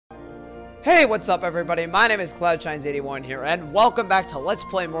Hey, what's up everybody? My name is CloudShines81 here, and welcome back to Let's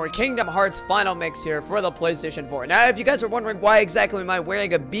Play More Kingdom Hearts Final Mix here for the PlayStation 4. Now, if you guys are wondering why exactly am I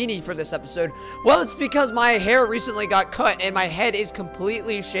wearing a beanie for this episode, well, it's because my hair recently got cut and my head is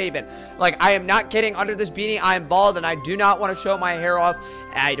completely shaven. Like, I am not kidding, under this beanie, I am bald and I do not want to show my hair off.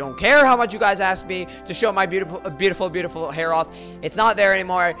 I don't care how much you guys ask me to show my beautiful hair off. It's not there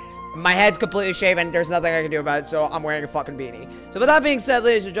anymore. My head's completely shaven. There's nothing I can do about it, so I'm wearing a fucking beanie. So with that being said,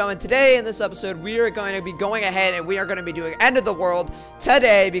 ladies and gentlemen, today in this episode, we are going to be going ahead and we are going to be doing End of the World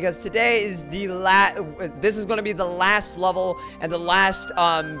today, because today is the this is going to be the last level and the last,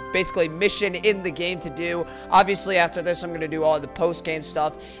 basically mission in the game to do. Obviously, after this, I'm going to do all the post-game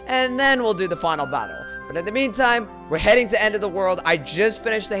stuff, and then we'll do the final battle. But in the meantime, we're heading to End of the World. I just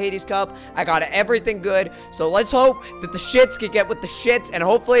finished the Hades Cup. I got everything good. So let's hope that the shits can get with the shits. And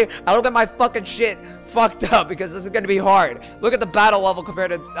hopefully, I don't get my fucking shit fucked up, because this is going to be hard. Look at the battle level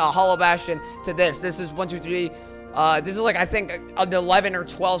compared to Hollow Bastion to this. This is 1, 2, 3. This is like, I think, an 11 or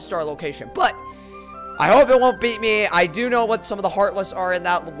 12 star location. But I hope it won't beat me. I do know what some of the heartless are in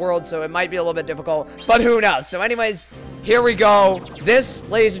that world, so it might be a little bit difficult. But who knows? So anyways, here we go. This,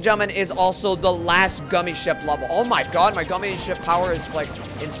 ladies and gentlemen, is also the last gummy ship level. Oh my god, my gummy ship power is like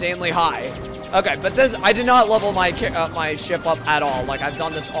insanely high. Okay, but this, I did not level my ship up at all. Like, I've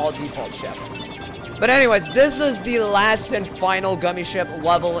done this all default ship. But anyways, this is the last and final gummy ship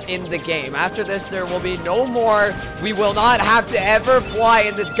level in the game. After this, there will be no more. We will not have to ever fly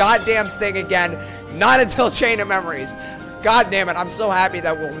in this goddamn thing again. Not until Chain of Memories. God damn it, I'm so happy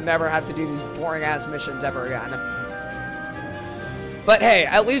that we'll never have to do these boring ass missions ever again. But hey,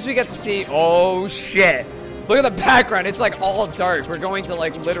 at least we get to see, oh shit. Look at the background, it's like all dark. We're going to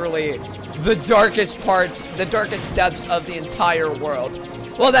like literally the darkest parts, the darkest depths of the entire world.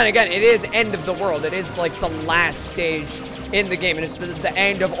 Well then again, it is End of the World. It is like the last stage in the game, and it's the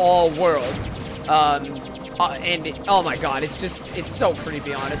end of all worlds. And oh my god, it's so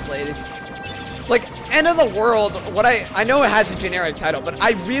creepy, honestly. Like, End of the World, I know it has a generic title, but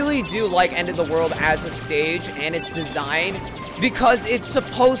I really do like End of the World as a stage and its design, because it's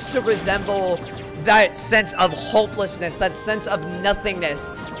supposed to resemble that sense of hopelessness, that sense of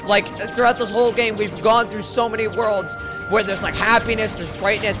nothingness. Like, throughout this whole game, we've gone through so many worlds where there's like happiness, there's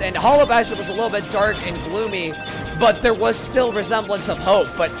brightness, and Hollow Bastion was a little bit dark and gloomy, but there was still resemblance of hope.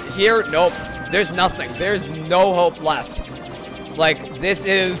 But here, nope, there's nothing. There's no hope left. Like, this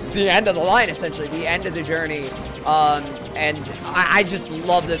is the end of the line, essentially, the end of the journey. And I just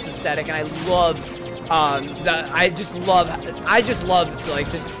love this aesthetic, and I love, I just love, like,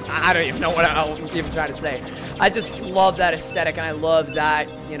 I don't even know what I'm even trying to say. I just love that aesthetic, and I love that,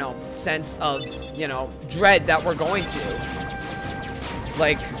 you know, sense of, you know, dread that we're going to.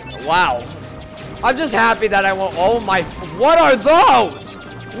 Like, wow. I'm just happy that I won't, oh my, what are those?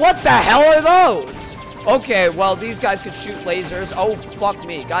 What the hell are those? Okay, well, these guys could shoot lasers. Oh, fuck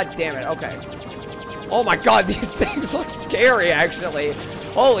me. God damn it. Okay. Oh my god, these things look scary, actually.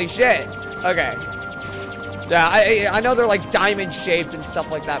 Holy shit. Okay. Yeah, I know they're like diamond-shaped and stuff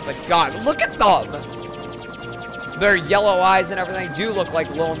like that, but god, look at them. Their yellow eyes and everything do look like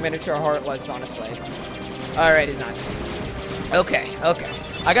little miniature heartless, honestly. Alrighty, then. Okay.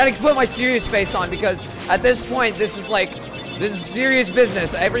 I gotta put my serious face on, because at this point, this is serious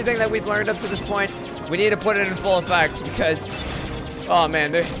business. Everything that we've learned up to this point, we need to put it in full effect, because, oh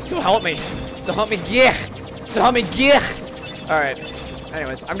man, so help me. So help me, yeah. So help me, yeah. Alright.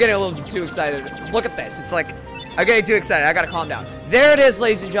 Anyways, I'm getting a little too excited. Look at this. It's like, I'm getting too excited. I gotta calm down. There it is,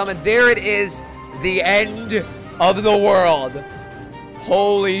 ladies and gentlemen. There it is. The end of the world.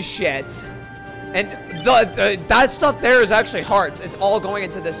 Holy shit. And that stuff there is actually hearts. It's all going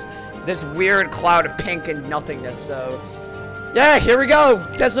into this weird cloud of pink and nothingness, so yeah, here we go.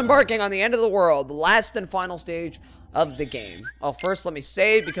 Disembarking on the End of the World, the last and final stage of the game. Oh, first let me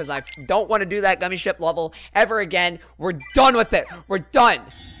save, because I don't want to do that gummy ship level ever again. We're done with it. We're done.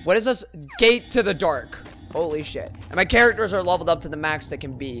 What is this? Gate to the dark. Holy shit. And my characters are leveled up to the max they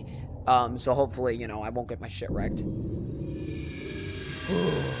can be. So hopefully, you know, I won't get my shit wrecked.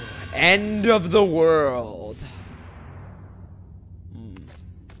 End of the World.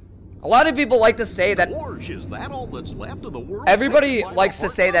 A lot of people like to say that, is that all that's left of the world? Everybody likes to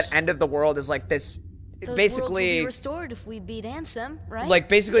say that End of the World is like this, Those basically, worlds will be restored if we beat Ansem, right? like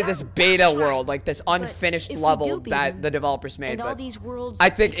basically this beta world, like this unfinished level that the developers made. And all But these worlds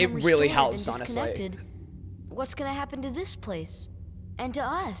I think it become really restored helps, and honestly. disconnected, what's gonna happen to this place and to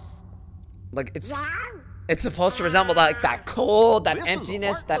us? Like, it's supposed to resemble that, like, that cold, that This is a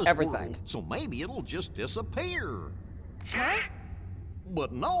emptiness, that heartless everything. world, so maybe it'll just disappear.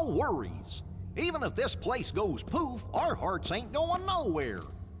 But no worries. Even if this place goes poof, our hearts ain't going nowhere.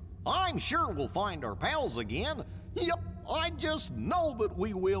 I'm sure we'll find our pals again. Yep, I just know that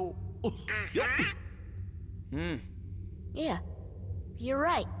we will. Yep. Yeah, you're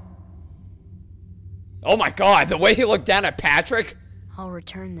right. Oh my god, the way he looked down at Patrick. I'll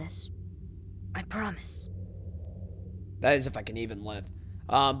return this. I promise. That is if I can even live.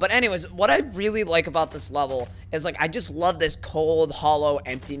 But anyways, what I really like about this level is, like, I just love this cold, hollow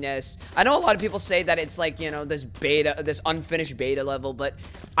emptiness. I know a lot of people say that it's like, you know, this unfinished beta level, but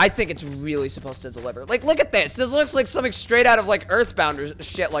I think it's really supposed to deliver. Like, look at this. This looks like something straight out of, like, Earthbound or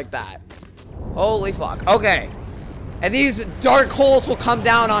shit like that. Holy fuck. Okay. And these dark holes will come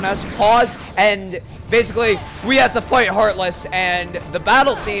down on us. Pause. And basically, we have to fight Heartless. And the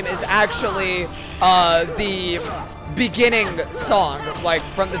battle theme is actually the beginning song, like,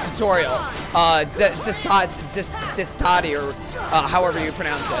 from the tutorial. Distati, or however you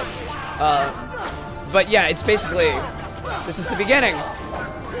pronounce it. But yeah, it's basically, this is the beginning.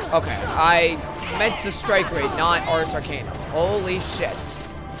 Okay, I meant to strike rate, not Ars Arcanum. Holy shit.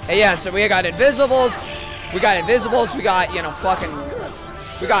 And yeah, so we got invisibles. We got, you know,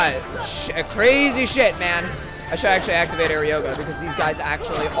 we got crazy shit, man. I should actually activate Air Yoga because these guys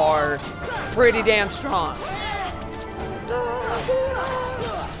actually are pretty damn strong.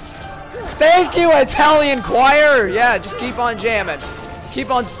 Thank you, Italian choir. Yeah, just keep on jamming.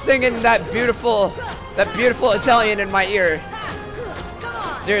 Keep on singing that beautiful Italian in my ear.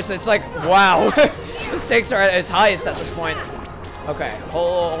 Seriously, it's like, wow. The stakes are at its highest at this point. Okay.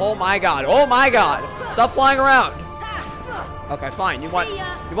 Oh my god. Oh my god. Stop flying around. Okay, fine. You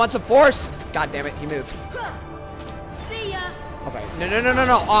want some force? God damn it, he moved. See ya. Okay.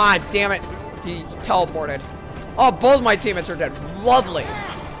 No. Ah, damn it. He teleported. Oh, both my teammates are dead. Lovely.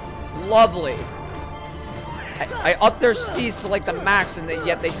 Lovely. I upped their steez to like the max, and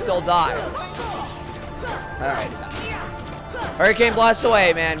yet they still die. Alright. Hurricane blast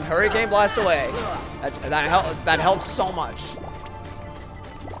away, man. Hurricane blast away. That helps so much.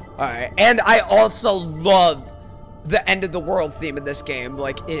 Alright. And I also love the end of the world theme in this game.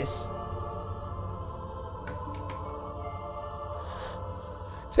 Like, is...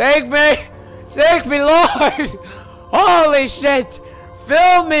 Take me, Lord! Holy shit!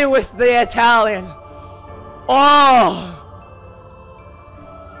 Fill me with the Italian! Oh!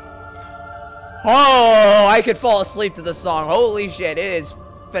 Oh, I could fall asleep to this song. Holy shit, it is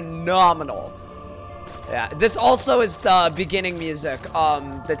phenomenal. Yeah, this also is the beginning music,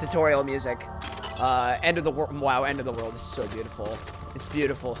 the tutorial music. End of the world. Wow, End of the World is so beautiful. It's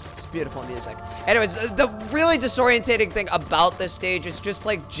beautiful. It's beautiful music. Anyways, the really disorientating thing about this stage is just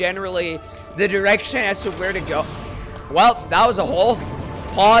like generally the direction as to where to go. Well, that was a hole.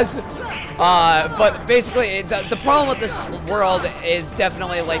 Pause. But basically, the problem with this world is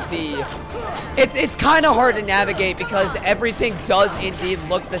definitely like it's kind of hard to navigate because everything does indeed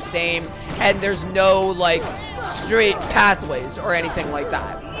look the same, and there's no like straight pathways or anything like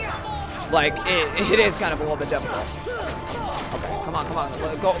that. Like it is kind of a little bit difficult. Okay, come on,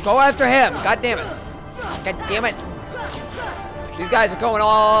 go after him. God damn it. God damn it. These guys are going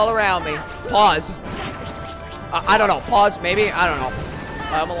all around me. Pause. I don't know. Pause, maybe? I don't know.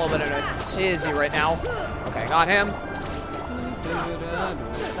 I'm a little bit in a tizzy right now. Okay, got him.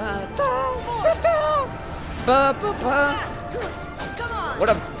 Would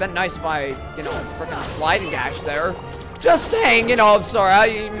have been nice if I, you know, freaking sliding dash there. Just saying, you know, Sora,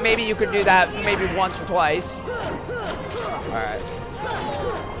 maybe you could do that maybe once or twice. Alright.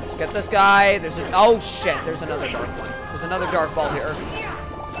 Let's get this guy. Oh shit, there's another dark one. There's another dark ball here.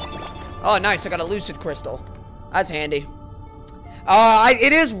 Oh, nice, I got a lucid crystal. That's handy.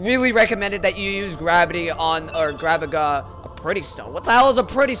 It is really recommended that you use gravity on, or Graviga, a pretty stone. What the hell is a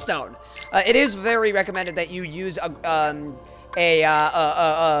pretty stone? It is very recommended that you use Graviga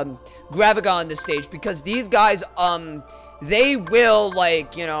on this stage, because these guys, they will,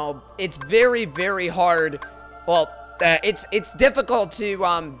 like, you know, it's very, very hard. Well, it's difficult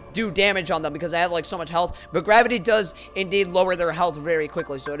to do damage on them because they have like so much health, but gravity does indeed lower their health very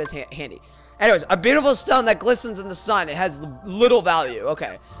quickly, so it is handy. Anyways, a beautiful stone that glistens in the sun. It has little value.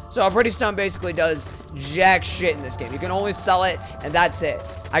 Okay, so a pretty stone basically does jack shit in this game. You can only sell it, and that's it.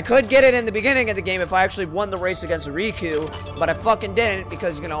 I could get it in the beginning of the game if I actually won the race against Riku, but I fucking didn't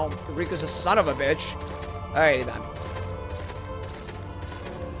because, you know, Riku's a son of a bitch. Alrighty then.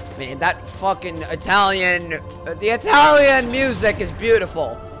 Man, that fucking Italian, the Italian music is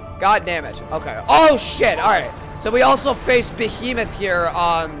beautiful. God damn it. Okay. Oh shit. Alright. So we also face Behemoth here,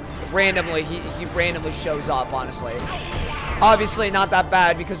 randomly. He randomly shows up, honestly. Obviously not that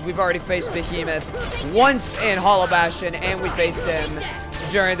bad because we've already faced Behemoth once in Hollow Bastion, and we faced him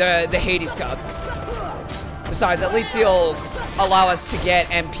during the Hades Cup. Besides, at least he'll allow us to get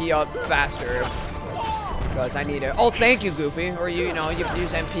MP up faster. Because I need it. Oh, thank you, Goofy. Or you know, you can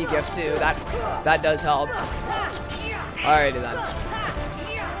use MP gift too. That does help. Alrighty then.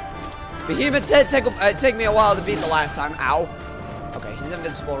 Behemoth did take me a while to beat the last time. Ow. Okay, he's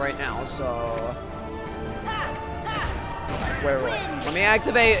invincible right now, so... Wait. Let me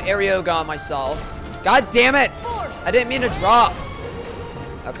activate Arioga on myself. God damn it! I didn't mean to drop.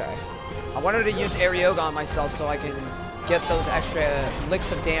 Okay. I wanted to use Arioga on myself so I can get those extra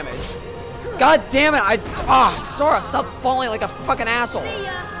licks of damage. God damn it! Sora, stop falling like a fucking asshole.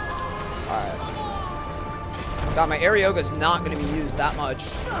 Alright. God, my Arioga's not gonna be used that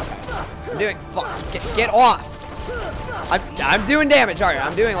much. Okay. I'm doing... Fuck. Get off! I'm doing damage. Alright,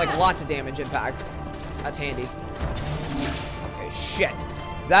 I'm doing like lots of damage, in fact. That's handy. Okay, shit.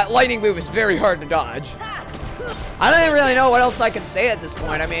 That lightning move is very hard to dodge. I don't even really know what else I can say at this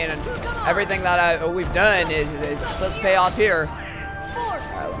point. I mean, everything that we've done is it's supposed to pay off here.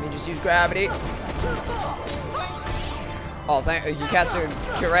 Alright, let me just use gravity. Oh, you cast a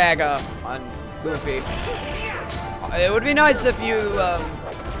Kiraga on Goofy. It would be nice if you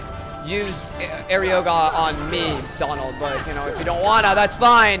used Arioga on me, Donald, but you know, if you don't wanna, that's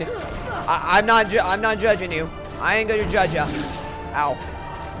fine. I'm not judging you. I ain't gonna judge ya. Ow.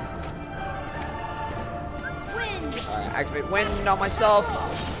 Alright, activate wind on myself.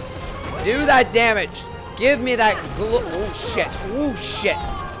 Do that damage. Give me that oh shit. Oh shit.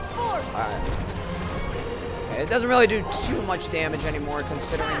 Alright. Okay, it doesn't really do too much damage anymore,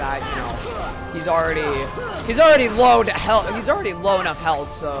 considering that, you know, he's already low to health. He's already low enough health,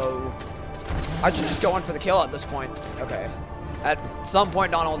 so I should just go in for the kill at this point. Okay. At some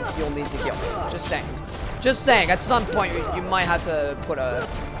point, Donald, you'll need to kill me. Just saying. Just saying. At some point, you might have to put a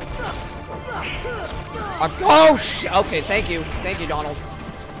oh shit. Okay, thank you, Donald.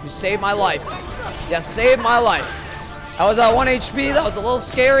 You saved my life. Yeah, saved my life. I was at 1 HP. That was a little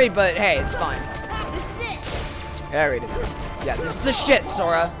scary, but hey, it's fine. There we go. Yeah, this is the shit,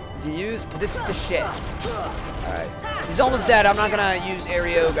 Sora. This is the shit. Alright. He's almost dead. I'm not gonna use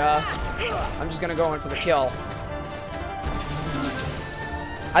Arioga. I'm just gonna go in for the kill.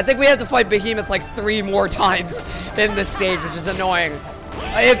 I think we have to fight Behemoth like 3 more times in this stage, which is annoying.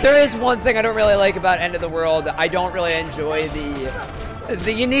 If there is one thing I don't really like about End of the World, I don't really enjoy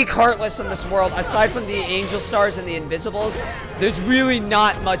the unique Heartless in this world. Aside from the Angel Stars and the Invisibles, there's really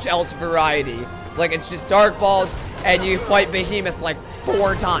not much else variety. Like, it's just Dark Balls, and you fight Behemoth like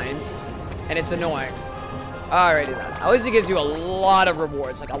 4 times, and it's annoying. Alrighty then. At least it gives you a lot of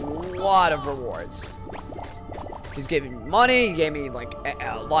rewards, like a lot of rewards. He's giving me money, he gave me like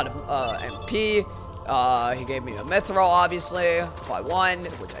a lot of MP, he gave me a Mithril, obviously, if I won,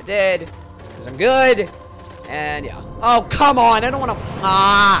 which I did, because I'm good, and yeah. Oh, come on, I don't want to,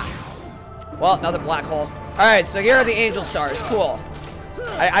 well, another black hole. Alright, so here are the Angel Stars, cool.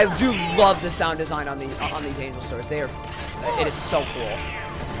 I do love the sound design on these Angel Stars, it is so cool.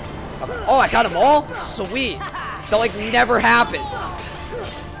 Okay. Oh, I got them all? Sweet. That like never happens.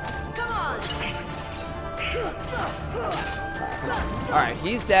 Alright,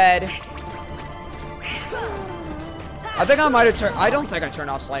 he's dead. I think I might have turned. I don't think I turned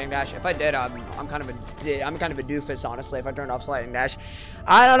off sliding dash. If I did, I'm kind of a doofus, honestly. If I turned off sliding dash,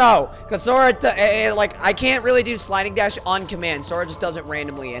 I don't know, cause Sora, like, I can't really do sliding dash on command. Sora just does it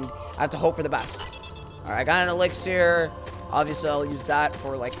randomly, and I have to hope for the best. All right, I got an elixir. Obviously, I'll use that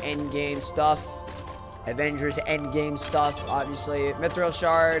for like end game stuff. Avengers endgame stuff, obviously. Mithril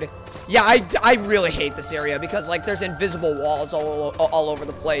shard. Yeah, I really hate this area because, like, there's invisible walls all over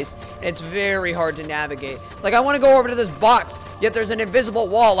the place. And it's very hard to navigate. Like, I want to go over to this box, yet there's an invisible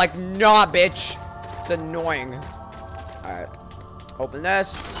wall. Like, nah, bitch. It's annoying. Alright. Open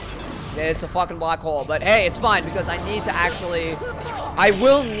this. It's a fucking black hole. But, hey, it's fine because I need to actually... I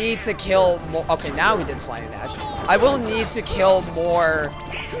will need to kill more... Okay, now he did sliding dash. I will need to kill more...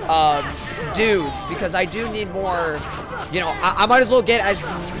 dudes, because I do need more, you know, I might as well get as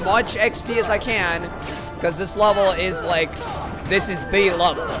much XP as I can, because this level is like, this is the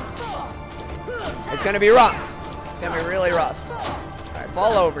level. It's gonna be rough. It's gonna be really rough. Alright,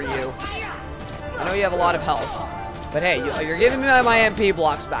 fall over you. I know you have a lot of health, but hey, you're giving me my MP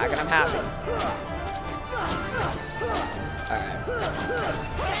blocks back, and I'm happy.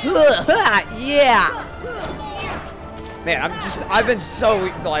 Alright. Yeah! Man, I've been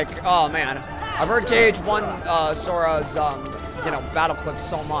so, like, oh man. I've heard KH1 Sora's, you know, battle clips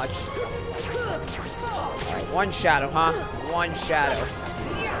so much. Alright, one shadow, huh? One shadow.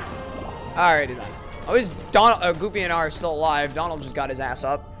 Alrighty then. At least Goofy and I are still alive. Donald just got his ass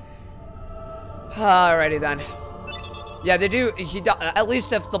up. Alrighty then. Yeah, they do, at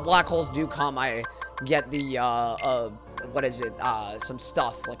least if the black holes do come, I get the, what is it? Some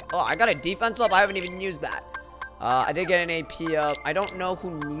stuff. Like, oh, I got a defense up. I haven't even used that. I did get an AP up. I don't know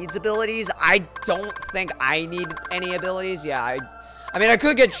who needs abilities. I don't think I need any abilities. Yeah, I mean, I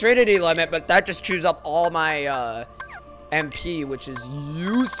could get Trinity Limit, but that just chews up all my, MP, which is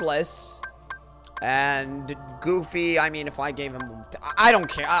useless. And Goofy, I mean, if I gave him... I don't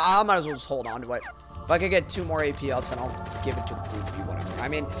care. I might as well just hold on to it. If I could get 2 more AP ups, then I'll give it to Goofy, whatever. I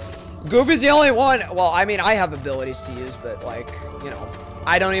mean, Goofy's the only one... Well, I mean, I have abilities to use, but, like, you know...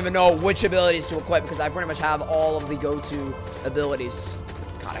 I don't even know which abilities to equip, because I pretty much have all of the go-to abilities.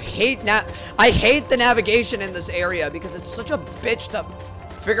 God, I hate the navigation in this area, because it's such a bitch to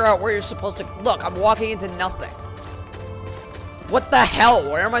figure out where you're supposed to... Look, I'm walking into nothing. What the hell?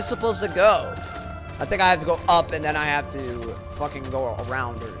 Where am I supposed to go? I think I have to go up, and then I have to fucking go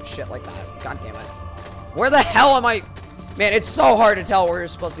around or shit like that. God damn it. Where the hell am I? Man, it's so hard to tell where you're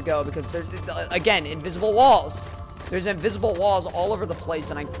supposed to go because there's, again, invisible walls. There's invisible walls all over the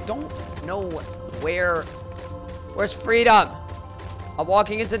place, and I don't know where... Where's freedom? I'm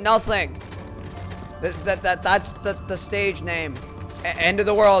walking into nothing. That's the stage name. End of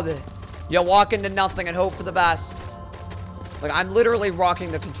the world. You walk into nothing and hope for the best. Like, I'm literally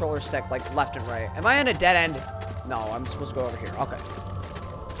rocking the controller stick, like, left and right. Am I in a dead end? No, I'm supposed to go over here. Okay.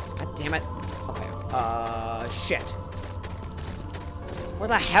 God damn it. Okay. Shit. Where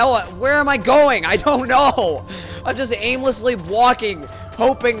the hell? Where am I going? I don't know. I'm just aimlessly walking,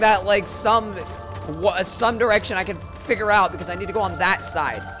 hoping that, like, some direction I can figure out because I need to go on that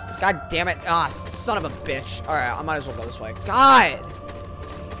side. God damn it. Ah, son of a bitch. All right, I might as well go this way. God.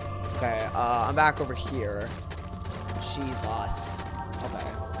 Okay, I'm back over here. Jesus. Okay.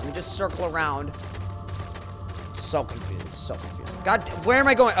 Let me just circle around. So confused. So confused. God, where am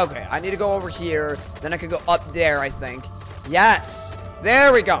I going? Okay, I need to go over here. Then I could go up there, I think. Yes.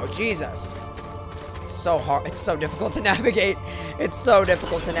 There we go. Jesus. It's so hard. It's so difficult to navigate. It's so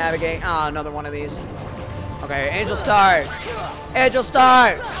difficult to navigate. Ah, another one of these. Okay, Angel Stars. Angel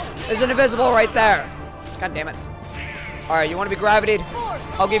Stars. There's an invisible right there. God damn it. Alright, you want to be gravitied?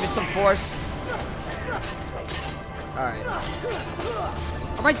 I'll give you some force. Alright.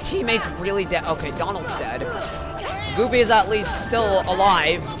 Are my teammates really dead? Okay, Donald's dead. Goofy is at least still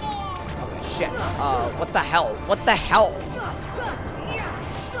alive. Okay, shit. What the hell? What the hell?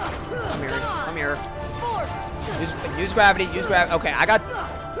 Come here. Come here. Use gravity. Use gravity. Okay, I got...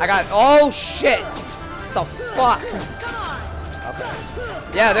 Oh, shit. What the fuck?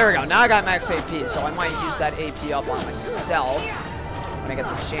 Okay. Yeah, there we go. Now I got max AP, so I might use that AP up on myself when I get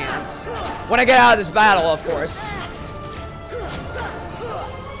the chance. When I get out of this battle, of course.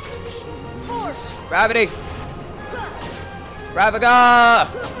 Gravity! Graviga!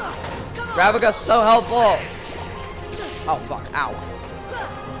 Graviga's so helpful! Oh, fuck. Ow.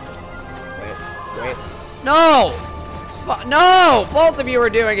 Wait. No! No! Both of you are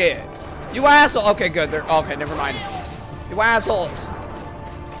doing it! You asshole! Okay, good. Okay, never mind. You assholes!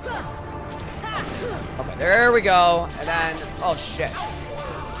 Okay, there we go. And then... Oh, shit.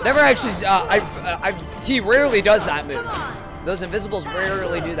 Never actually... he rarely does that move. Those invisibles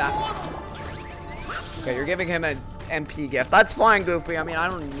rarely do that. Okay, you're giving him an MP gift. That's fine, Goofy. I mean, I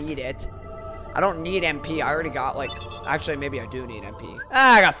don't need it. I don't need MP. I already got, like... Actually, maybe I do need MP.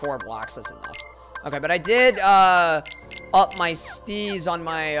 Ah, I got 4 blocks. That's enough. Okay, but I did, up my steez on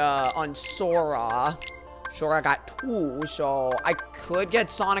my, on Sora. Sora got 2, so I could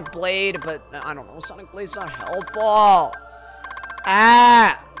get Sonic Blade, but I don't know. Sonic Blade's not helpful.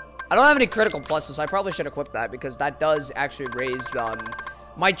 Ah! I don't have any critical pluses, so I probably should equip that because that does actually raise,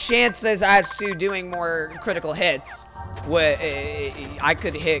 my chances as to doing more critical hits. I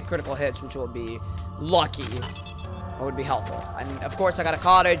could hit critical hits, which would be lucky. That would be helpful. And of course, I got a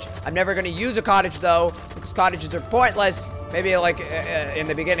cottage. I'm never going to use a cottage, though, because cottages are pointless. Maybe, like, in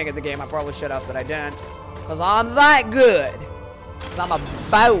the beginning of the game, I probably should have, but I didn't. Because I'm that good. Because I'm a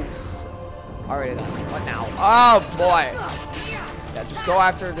boss. Alrighty, then. What now? Oh, boy. Yeah, just go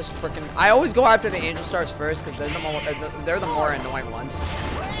after this freaking... I always go after the Angel Stars first, because they're the more annoying ones.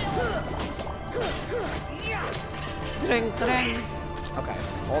 Ta-ding. Okay,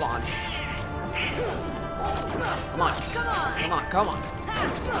 hold on. Come on.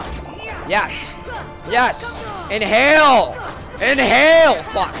 Yes. Inhale.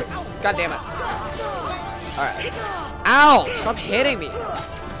 Fuck. God damn it. Alright. Ow! Stop hitting me.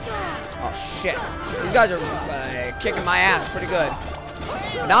 Oh, shit. These guys are kicking my ass pretty good.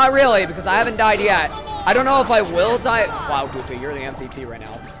 Not really, because I haven't died yet. I don't know if I will die. Wow, Goofy, you're the MVP right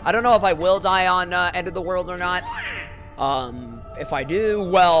now. I don't know if I will die on End of the World or not. If I do,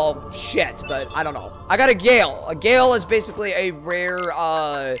 well, shit, but I don't know. I got a Gale. A Gale is basically a rare,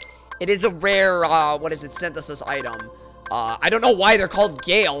 it is a rare, what is it, synthesis item. I don't know why they're called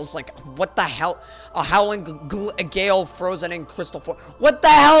gales. Like, what the hell? A howling gale frozen in crystal form. What the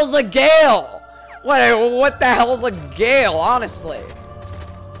hell's a gale? What the hell's a gale, honestly?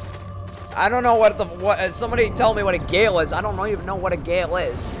 I don't know somebody tell me what a gale is. I don't even know what a gale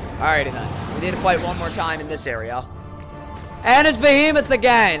is. Alrighty then. We need to fight one more time in this area. And it's Behemoth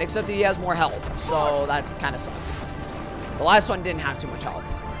again, except he has more health. So that kind of sucks. The last one didn't have too much health.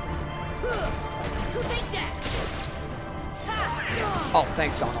 Oh,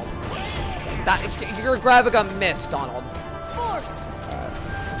 thanks, Donald. Your Graviga missed, Donald.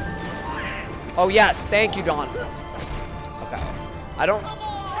 Oh, yes. Thank you, Donald. Okay. I don't...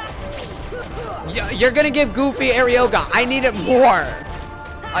 You're gonna give Goofy Arioga. I need it more.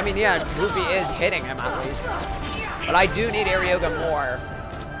 I mean, yeah, Goofy is hitting him at least. But I do need Arioga more.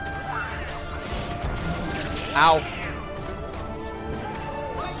 Ow.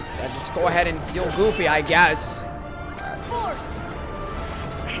 Yeah, just go ahead and heal Goofy, I guess.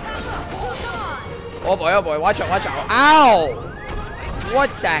 Oh boy, watch out. Ow! What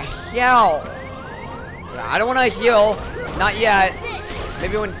the hell? Yeah, I don't want to heal. Not yet.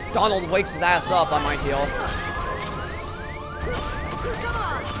 Maybe when Donald wakes his ass up, I might heal.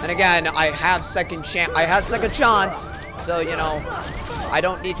 And again, I have second chance. So, you know, I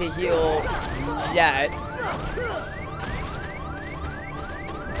don't need to heal yet.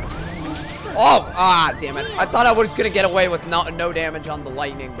 Oh, damn it. I thought I was going to get away with no damage on the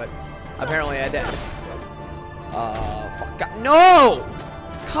lightning, but apparently I did. Fuck. God. No!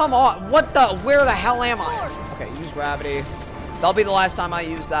 Come on. What the? Where the hell am I? Okay, use gravity. That'll be the last time I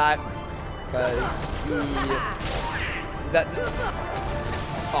use that. Because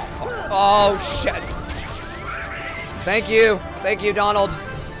oh, fuck. Oh, shit. Thank you, Donald.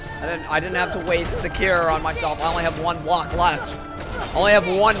 I didn't have to waste the cure on myself. I only have one block left.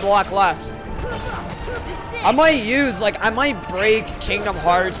 I might break Kingdom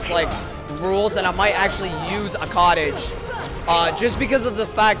Hearts, like, rules, and I might actually use a cottage. Just because of the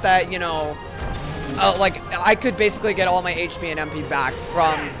fact that, you know, like, I could basically get all my HP and MP back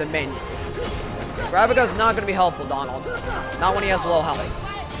from the menu. Graviga's not going to be helpful, Donald. Not when he has low health.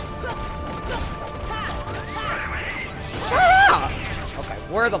 Shut up! Okay,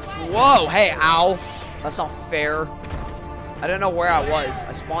 where the... Whoa, hey, ow. That's not fair. I didn't know where I was.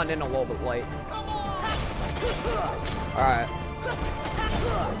 I spawned in a little bit late. Alright.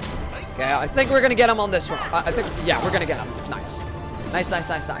 Okay, I think we're going to get him on this one. Yeah, we're going to get him. Nice. Nice.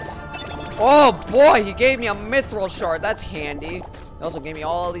 Oh, boy, he gave me a mithril shard. That's handy. He also gave me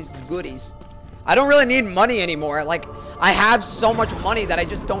all these goodies. I don't really need money anymore. Like, I have so much money that I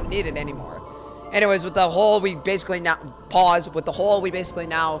just don't need it anymore. Anyways, with the hole, we basically now... Pause. With the hole, we basically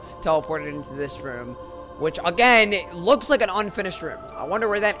now teleported into this room. Which, again, it looks like an unfinished room. I wonder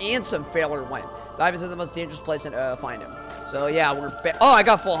where that Ansem failure went. Dive into the most dangerous place and find him. So, yeah, oh, I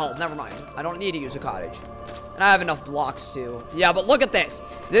got full health. Never mind. I don't need to use a cottage. And I have enough blocks, too. Yeah, but look at this.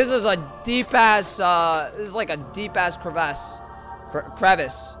 This is a deep-ass, this is like a deep-ass crevice.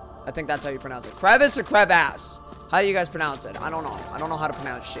 Crevice. I think that's how you pronounce it. Crevice or crevasse? How do you guys pronounce it? I don't know. I don't know how to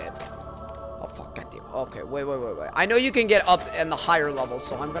pronounce shit. Oh, fuck. Goddamn. Okay, wait. I know you can get up in the higher levels,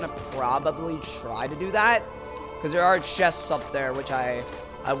 so I'm gonna probably try to do that. Because there are chests up there, which I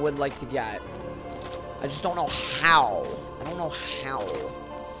would like to get. I just don't know how. Hold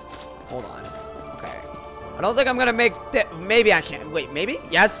on. Okay. I don't think I'm gonna make that. Maybe I can. Wait, maybe?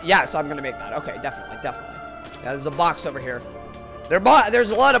 Yes, I'm gonna make that. Okay, definitely. Yeah, there's a box over here.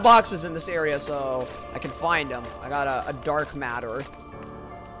 There's a lot of boxes in this area, so I can find them. I got a dark matter.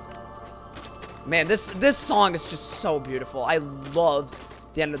 Man, this song is just so beautiful. I love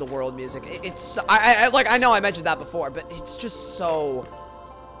the end of the world music. I know I mentioned that before, but it's just so...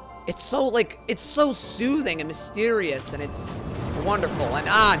 It's so soothing and mysterious, and it's wonderful. And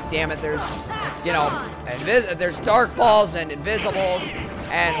damn it, there's, you know, there's dark balls and invisibles,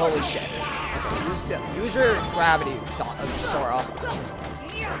 and holy shit. Okay, use your gravity, Sora.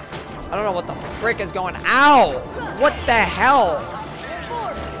 I don't know what the frick is going. Ow! What the hell?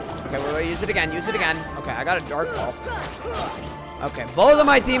 Okay, wait, use it again. Okay, I got a dark ball. Okay, both of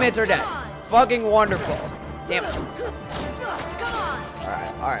my teammates are dead. Fucking wonderful. Damn it.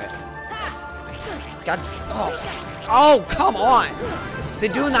 Alright. God, oh, come on. They're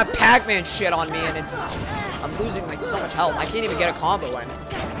doing that Pac-Man shit on me, and I'm losing, like, so much health. I can't even get a combo in.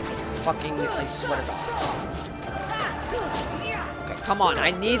 Fucking, I swear to God. Okay, come on.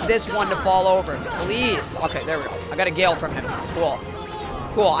 I need this one to fall over, please. Okay, there we go. I got a Gale from him.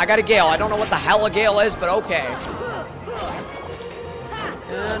 Cool, I got a Gale. I don't know what the hell a Gale is, but okay.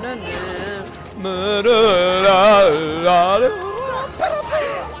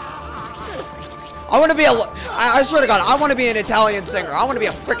 I want to be I swear to God, I want to be an Italian singer. I want to be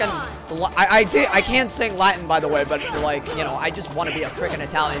a freaking, I can't sing Latin, by the way, but like, you know, I just want to be a freaking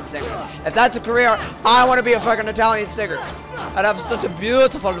Italian singer. If that's a career, I want to be a freaking Italian singer. I'd have such a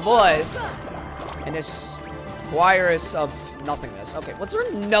beautiful voice. And this chorus of nothingness. Okay, was there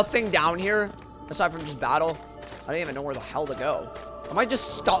nothing down here aside from just battle? I don't even know where the hell to go. Am I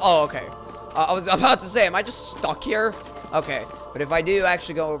just stuck? Oh, okay. I was about to say, am I just stuck here? Okay, but if I do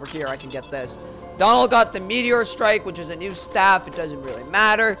actually go over here, I can get this. Donald got the meteor strike, which is a new staff. It doesn't really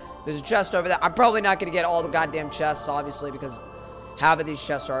matter. There's a chest over there. I'm probably not going to get all the goddamn chests, obviously, because half of these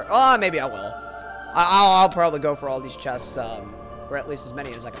chests are... Oh, maybe I will. I'll probably go for all these chests, or at least as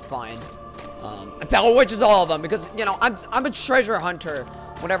many as I can find. Which is all of them, because, you know, I'm a treasure hunter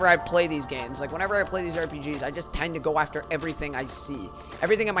whenever I play these games. Like, whenever I play these RPGs, I just tend to go after everything I see.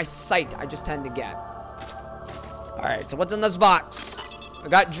 Everything in my sight, I just tend to get. Alright, so what's in this box? I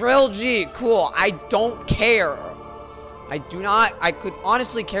got Drill G. Cool. I don't care. I could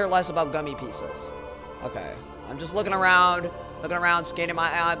honestly care less about gummy pieces. Okay. I'm just looking around, scanning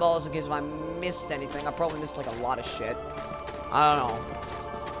my eyeballs in case if I missed anything. I probably missed, like, a lot of shit. I don't know.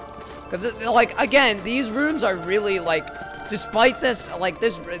 Because, like, again, these rooms are really, like, despite this, like,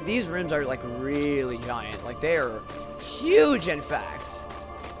 these rooms are, like, really giant. Like, they are huge, in fact.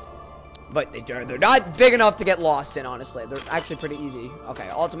 But they're not big enough to get lost in, honestly. They're actually pretty easy. Okay,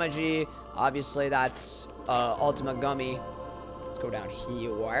 Ultima G. Obviously, that's Ultima Gummy. Let's go down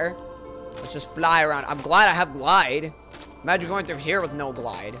here. Let's just fly around. I'm glad I have glide. Imagine going through here with no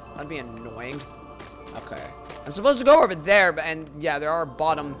glide. That'd be annoying. Okay. I'm supposed to go over there, and yeah, there are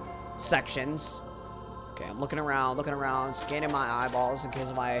bottom sections. Okay, I'm looking around, scanning my eyeballs in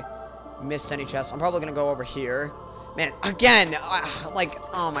case if I missed any chests. I'm probably gonna go over here. Man, again, like,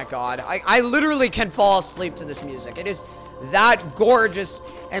 oh my God. I literally can fall asleep to this music. It is that gorgeous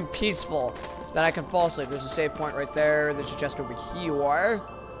and peaceful that I can fall asleep. There's a save point right there. There's a chest over here.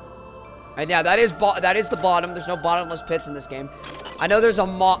 And yeah, that is the bottom. There's no bottomless pits in this game. I know there's a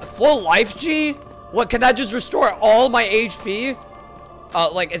full life G. What, can that just restore all my HP?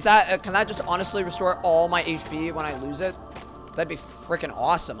 Like, can that just honestly restore all my HP when I lose it? That'd be freaking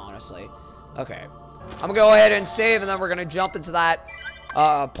awesome, honestly. Okay. I'm gonna go ahead and save, and then we're gonna jump into that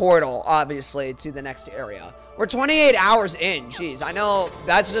portal, obviously, to the next area. We're 28 hours in. Jeez, I know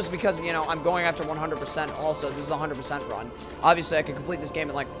that's just because, you know, I'm going after 100%. Also, this is a 100% run. Obviously, I could complete this game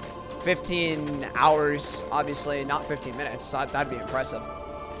in like 15 hours. Obviously, not 15 minutes. So that'd be impressive.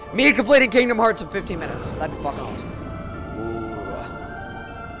 Me completing Kingdom Hearts in 15 minutes. That'd be fucking awesome.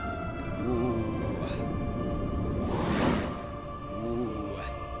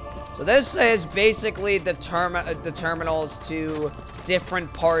 So this is basically the terminals to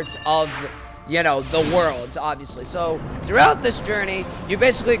different parts of, you know, the worlds, obviously. So throughout this journey, you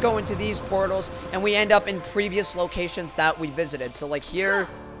basically go into these portals, and we end up in previous locations that we visited. So like here,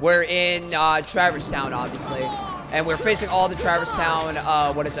 we're in Traverse Town, obviously, and we're facing all the Traverse Town,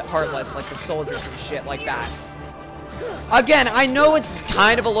 what is it, Heartless, like the soldiers and shit like that. Again, I know it's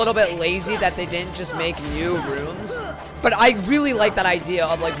kind of a little bit lazy that they didn't just make new rooms, but I really like that idea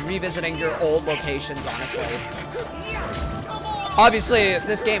of, like, revisiting your old locations, honestly. Obviously,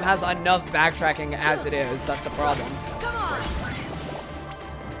 this game has enough backtracking as it is. That's the problem.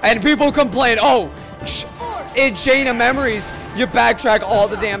 And people complain, oh, in Chain of Memories, you backtrack all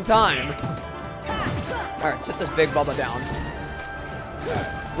the damn time. Alright, sit this big bubba down.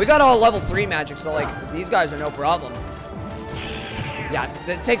 We got all level 3 magic, so, like, these guys are no problem. Yeah,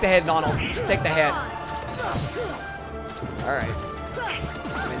 take the hit, Donald. Just take the hit. Alright.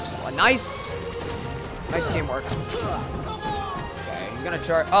 Nice teamwork. Okay, he's gonna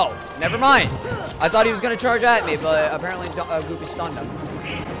charge. Oh, never mind. I thought he was gonna charge at me, but apparently Goofy stunned him.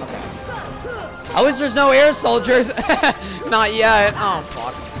 Okay. I wish there's no air soldiers. Not yet. Oh,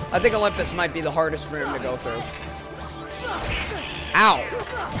 fuck. I think Olympus might be the hardest room to go through. Ow.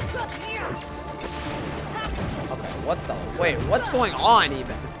 Okay, what the? Wait, what's going on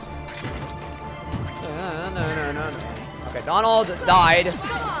even? No. Okay, Donald died.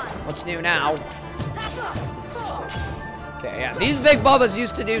 What's new now? Okay, yeah, these big bubbas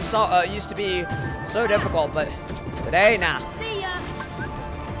used to be so difficult, but today, nah.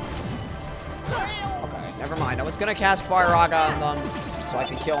 Okay, never mind. I was gonna cast Fire Raga on them so I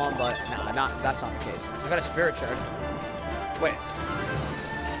could kill them, but nah, that's not the case. I got a Spirit Shard. Wait.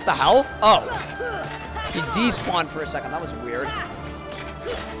 What the hell? Oh. He despawned for a second. That was weird.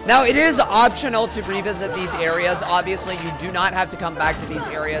 Now, it is optional to revisit these areas. Obviously, you do not have to come back to these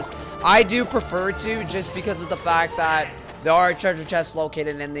areas. I do prefer to, just because of the fact that there are treasure chests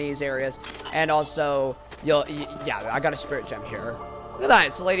located in these areas. And also, yeah, I got a Spirit Gem here. Look at that,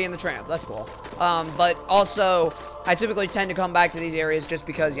 it's the Lady and the Tramp. That's cool. But also, I typically tend to come back to these areas just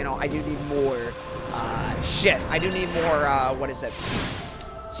because, you know, I do need more, shit. I do need more, what is it?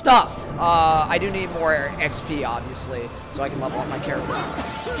 Stuff. I do need more XP, obviously, so I can level up my character.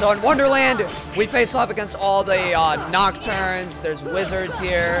 So in Wonderland, we face off against all the, Nocturnes. There's wizards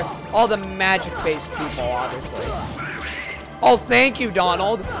here. All the magic-based people, obviously. Oh, thank you,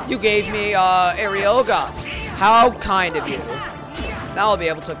 Donald. You gave me, Arioga. How kind of you. Now I'll be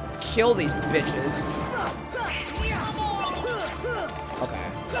able to kill these bitches. Okay.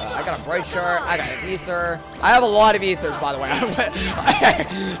 I got a bright shard. I got an ether. I have a lot of ethers, by the way.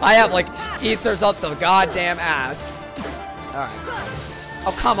 I have, like, ethers up the goddamn ass. Alright.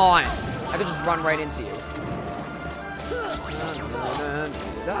 Oh, come on. I could just run right into you.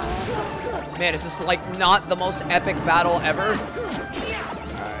 Man, is this, like, not the most epic battle ever?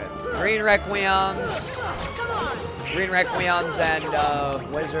 Alright. Green Requiems. Green Requiems and,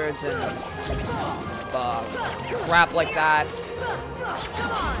 wizards and, crap like that.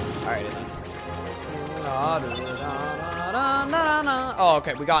 Alright. Oh,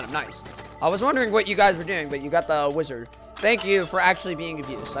 okay, we got him. Nice. I was wondering what you guys were doing, but you got the wizard. Thank you for actually being of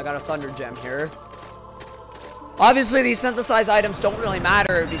use. I got a thunder gem here. Obviously, these synthesized items don't really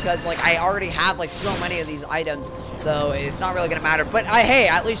matter because, like, I already have, like, so many of these items, so it's not really gonna matter. But, hey,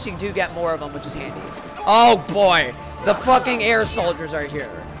 at least you do get more of them, which is handy. Oh, boy. The fucking air soldiers are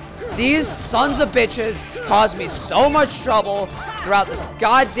here. These sons of bitches caused me so much trouble throughout this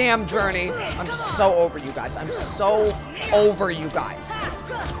goddamn journey. I'm just so over you guys. I'm so over you guys.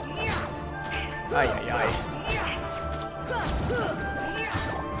 Ay, ay, ay.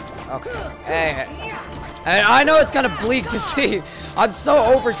 Okay. Hey. And I know it's kind of bleak to see. I'm so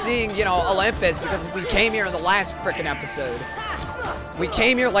overseeing, you know, Olympus because we came here in the last freaking episode. We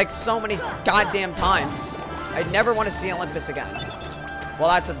came here like so many goddamn times. I never want to see Olympus again. Well,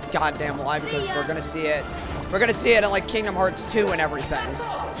 that's a goddamn lie because we're gonna see it. We're gonna see it in like Kingdom Hearts 2 and everything.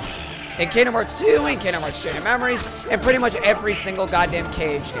 In Kingdom Hearts 2, in Kingdom Hearts Chain of Memories, and pretty much every single goddamn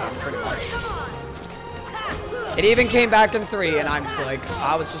Cage game, pretty much. It even came back in 3, and I'm like,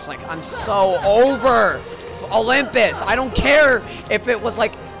 I was just like, I'm so over Olympus. I don't care if it was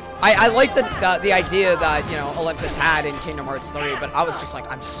like, I like the idea that, you know, Olympus had in Kingdom Hearts 3, but I was just like,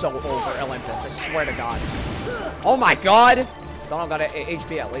 I'm so over Olympus. I swear to God. Oh my God. Donald got a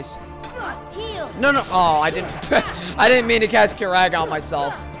HP at least. No, no. Oh, I didn't. I didn't mean to cast Kiraga on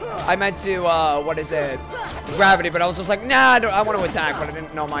myself. I meant to, what is it? Gravity, but I was just like, nah, I want to attack, but I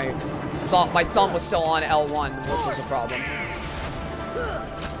didn't know my thumb was still on L1, which was a problem.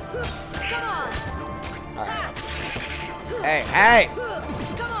 Alright. Hey, hey!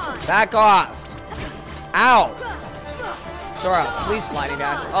 Back off! Ow! Sora, please sliding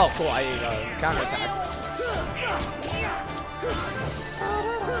dash. Oh, cool, I counterattacked.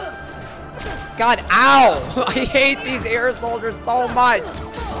 God, ow! I hate these air soldiers so much!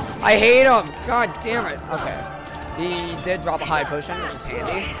 I hate them! God damn it. Okay. He did drop a high potion, which is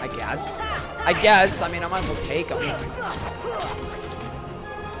handy, I guess. I mean, I might as well take him.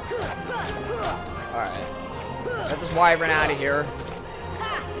 Alright. Get this wyvern out of here.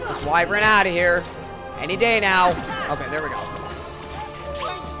 This wyvern out of here. Any day now. Okay, there we go.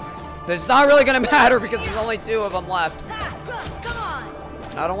 It's not really gonna matter because there's only 2 of them left.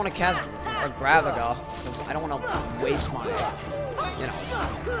 And I don't want to cast a Gravaga because I don't want to waste my, you know.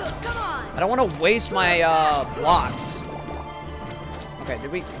 I don't want to waste my blocks. Okay,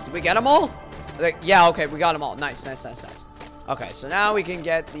 did we get them all? Like, yeah, okay, we got them all. Nice, nice, nice, nice. Okay, so now we can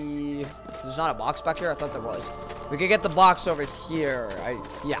get the. There's not a box back here. I thought there was. We could get the box over here.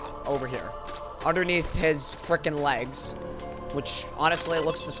 Yeah, over here, underneath his freaking legs, which honestly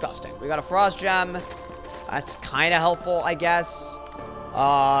looks disgusting. We got a frost gem. That's kind of helpful, I guess.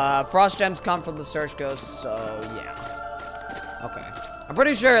 Frost gems come from the search ghosts, so yeah. Okay. I'm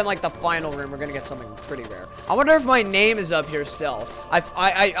pretty sure in like the final room we're gonna get something pretty rare. I wonder if my name is up here still. I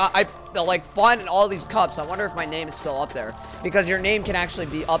like fought in all these cups. I wonder if my name is still up there because your name can actually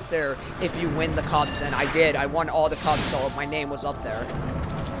be up there if you win the cups, and I did. I won all the cups, so my name was up there.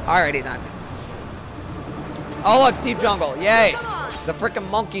 Alrighty then. Oh look, Deep Jungle! Yay! The freaking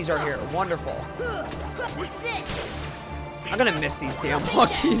monkeys are here. Wonderful. I'm gonna miss these damn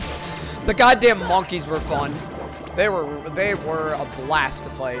monkeys. The goddamn monkeys were fun. They were a blast to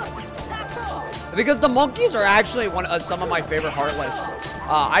fight. Because the monkeys are actually some of my favorite Heartless.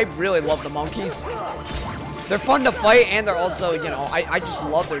 I really love the monkeys. They're fun to fight, and they're also, you know, I just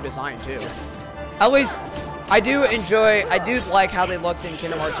love their design too. At least I do like how they looked in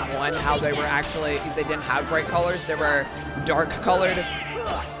Kingdom Hearts 1. How they were actually, they didn't have bright colors. They were dark colored.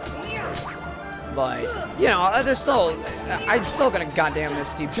 But, you know, there's still, I'm still gonna goddamn this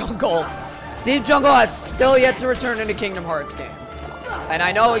Deep Jungle. Deep Jungle has still yet to return in a Kingdom Hearts game. And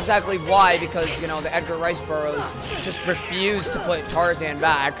I know exactly why, because, you know, the Edgar Rice Burroughs just refused to put Tarzan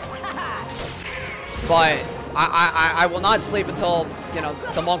back. But I will not sleep until, you know,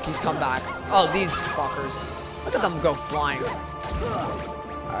 the monkeys come back. Oh, these fuckers. Look at them go flying.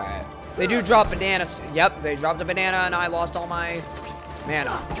 Alright. They do drop bananas. Yep, they dropped a banana and I lost all my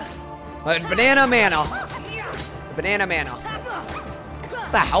mana. Banana mana. The banana mana.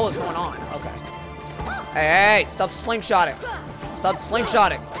 What the hell is going on? Okay. Hey, stop slingshotting. Stop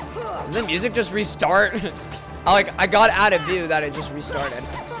slingshotting. Did the music just restart? I got out of view that it just restarted.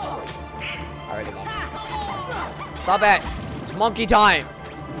 Alrighty then. Stop it. It's monkey time.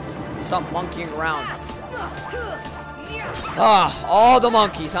 Stop monkeying around. Ah, all the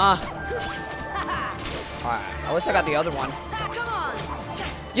monkeys, huh? Alright, I wish I got the other one.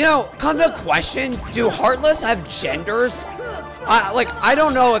 You know, come to question, do Heartless have genders? I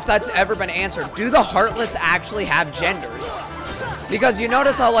don't know if that's ever been answered. Do the Heartless actually have genders? Because you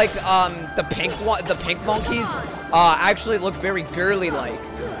notice how, like, the pink monkeys, actually look very girly-like.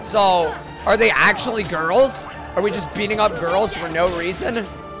 So, are they actually girls? Are we just beating up girls for no reason?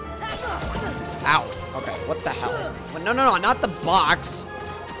 Ow. Okay, what the hell? Well, no, not the box.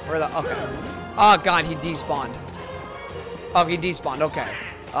 Where the, okay. Oh, God, he despawned. Oh, he despawned, okay.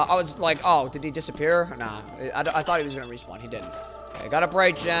 I was like, oh, did he disappear? Nah, I thought he was gonna respawn. He didn't. Okay, got a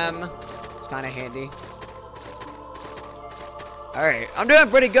bright gem. It's kind of handy. Alright, I'm doing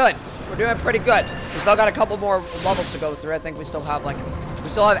pretty good. We're doing pretty good. We still got a couple more levels to go through. I think we still have, like, we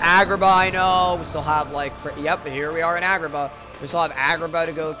still have Agrabah, I know. We still have, like, yep, here we are in Agrabah. We still have Agrabah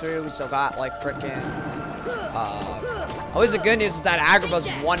to go through. We still got, like, frickin', always the good news is that Agrabah's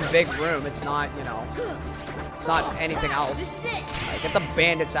one big room. It's not, you know, it's not anything else. Right, get the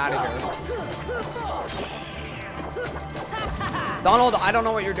bandits out of here. Donald, I don't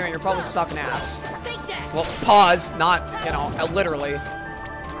know what you're doing. You're probably sucking ass. Well, pause, not, you know, literally.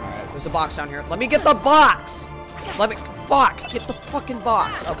 Alright, there's a box down here. Let me get the box! Let me, fuck, get the fucking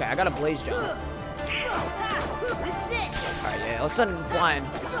box. Okay, I got a blaze jump. Alright, yeah, let's send him flying.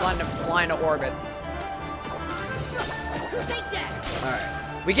 Let's send him flying to orbit.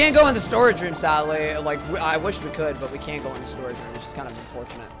 Alright. We can't go in the storage room, sadly. Like, I wish we could, but we can't go in the storage room, which is kind of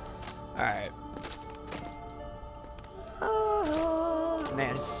unfortunate. Alright.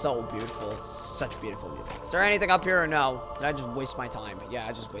 Man, it's so beautiful. Such beautiful music. Is there anything up here or no? Did I just waste my time? Yeah,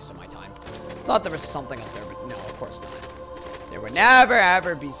 I just wasted my time. Thought there was something up there, but no, of course not. There would never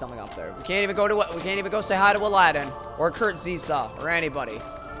ever be something up there. We can't even go to we can't even go say hi to Aladdin or Kurt Zisa or anybody.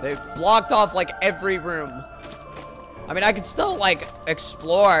 They blocked off like every room. I mean, I could still like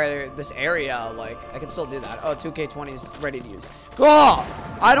explore this area. Like, I can still do that. Oh, 2K20 is ready to use. Cool.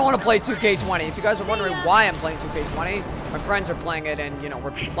 I don't want to play 2K20. If you guys are wondering why I'm playing 2K20, my friends are playing it, and you know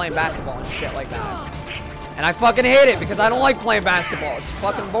we're playing basketball and shit like that. And I fucking hate it because I don't like playing basketball. It's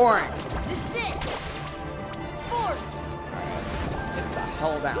fucking boring. Alright, get the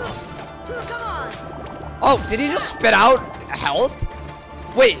hell down. Come on. Oh, did he just spit out health?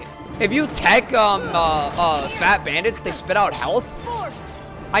 Wait. If you tech fat bandits, they spit out health?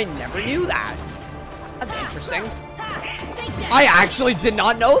 I never knew that. That's interesting. I actually did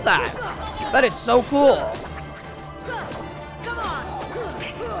not know that. That is so cool.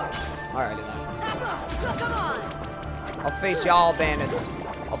 Alrighty then. I'll face y'all bandits.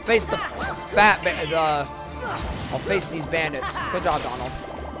 I'll face the fat I'll face these bandits. Good job, Donald.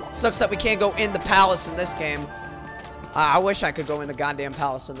 Sucks that we can't go in the palace in this game. I wish I could go in the goddamn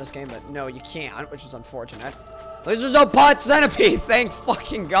palace in this game, but no, you can't, which is unfortunate. There's no pot centipede, thank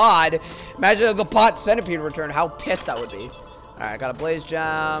fucking God. Imagine if the pot centipede returned, how pissed I would be. Alright, I got a blaze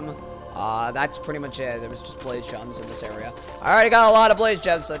gem. That's pretty much it. There was just blaze gems in this area. I already got a lot of blaze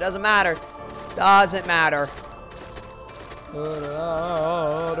gems, so it doesn't matter. Doesn't matter.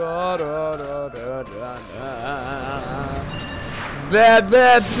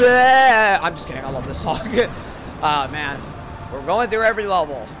 I'm just kidding, I love this song. Oh, man. We're going through every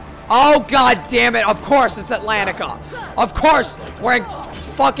level. Oh, God damn it. Of course, it's Atlantica. Of course, we're in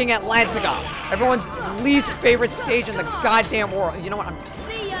fucking Atlantica. Everyone's least favorite stage in the goddamn world. You know what? I'm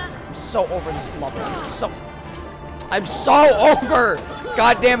so over this level. I'm so over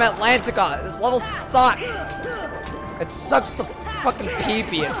goddamn Atlantica. This level sucks. It sucks the fucking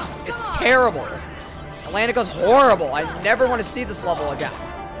pee-pee. It's terrible. Atlantica's horrible. I never want to see this level again.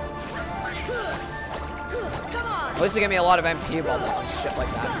 At least they gave me a lot of MP bubbles and shit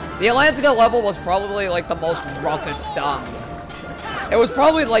like that. The Atlantica level was probably like the most roughest, it was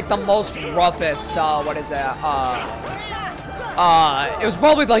probably like the most roughest, what is it, It was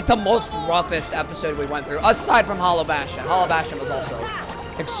probably like the most roughest episode we went through, aside from Hollow Bastion. Hollow Bastion was also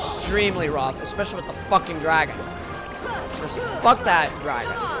extremely rough, especially with the fucking dragon. Seriously, fuck that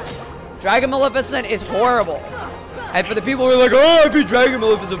dragon. Dragon Maleficent is horrible. And for the people who are like, oh, I beat Dragon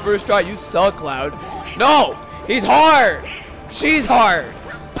Maleficent first try, you suck, Cloud. No, he's hard. She's hard.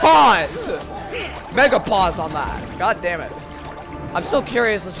 Pause. Mega pause on that. God damn it. I'm still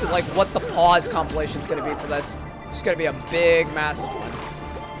curious as to like what the pause compilation is going to be for this. It's going to be a big, massive one.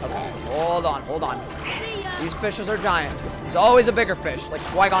 Okay, hold on, hold on. These fishes are giant. There's always a bigger fish, like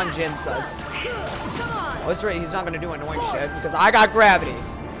Qui-Gon Jinn says. Oh, that's right, he's not going to do annoying shit because I got gravity.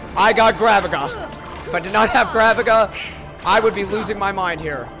 I got Graviga. If I did not have Graviga, I would be losing my mind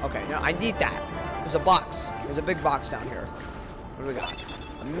here. Okay, no, I need that. There's a box. There's a big box down here. What do we got?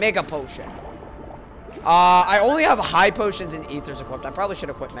 A Mega Potion. I only have high potions and ethers equipped. I probably should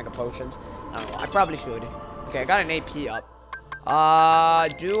equip Mega Potions. I don't know. I probably should. Okay, I got an AP up.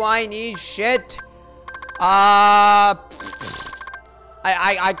 Do I need shit? I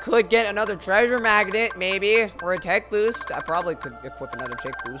could get another treasure magnet, maybe, or a tech boost. I probably could equip another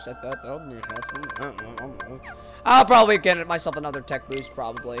tech boost. I'll probably get myself another tech boost,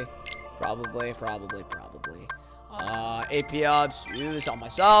 probably. AP ups, use on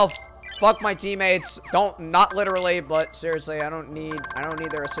myself. Fuck my teammates. Not literally, but seriously, I don't need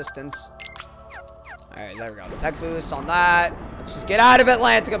their assistance. Alright, there we go. Tech boost on that. Let's just get out of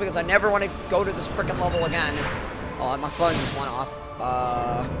Atlantica because I never want to go to this freaking level again. Oh, my phone just went off.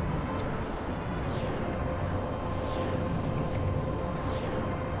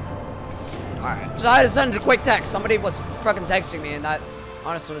 Alright. So I had to send a quick text. Somebody was fucking texting me and that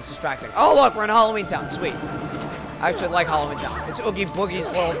honestly was distracting. Oh, look, we're in Halloween Town. Sweet. I actually like Halloween Town. It's Oogie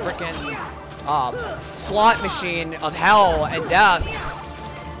Boogie's little freaking slot machine of hell and death.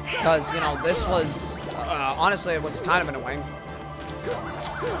 Because, you know, this was, honestly, it was kind of annoying.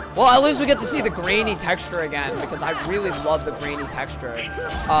 Well, at least we get to see the grainy texture again, because I really love the grainy texture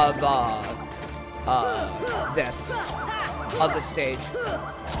of, this stage.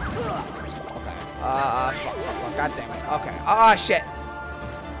 Okay, fuck, god damn it. Okay, shit.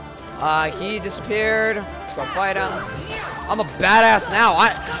 He disappeared. Let's go fight him. I'm a badass now.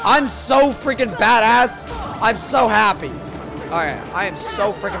 I'm so freaking badass. I'm so happy. Alright, I am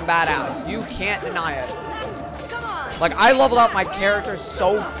so freaking badass. You can't deny it. Like, I leveled up my character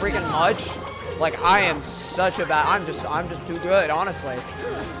so freaking much. Like, I am such a I'm just too good, honestly.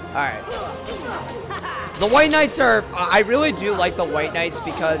 Alright. The White Knights are, I really do like the White Knights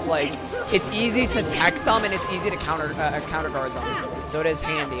because, like, it's easy to tech them and it's easy to counter guard them. So it is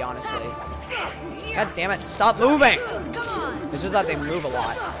handy, honestly. God damn it, stop moving! It's just that they move a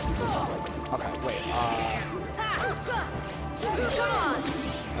lot. Okay, wait,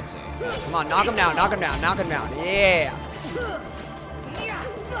 let's see. Come on, knock him down, knock him down, knock him down. Yeah.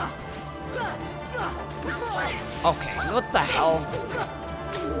 Okay, what the hell?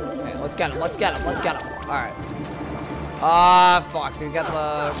 Okay, let's get him, let's get him, let's get him. Alright. Fuck, we got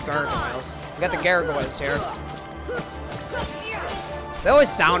the gargoyles. We got the gargoyles here. They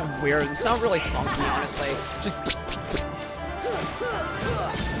always sound weird. They sound really funky, honestly. Just...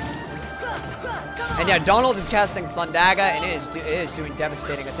 And yeah, Donald is casting Thundaga, and it is doing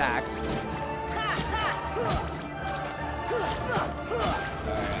devastating attacks.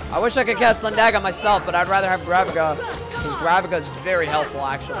 I wish I could cast Thundaga myself, but I'd rather have Graviga, because Graviga is very helpful,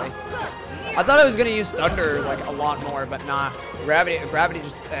 actually. I thought I was going to use Thunder, like, a lot more, but nah. Gravity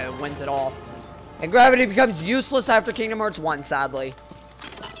just wins it all. And Gravity becomes useless after Kingdom Hearts 1, sadly.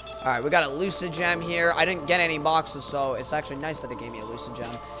 Alright, we got a Lucid Gem here. I didn't get any boxes, so it's actually nice that they gave me a Lucid Gem.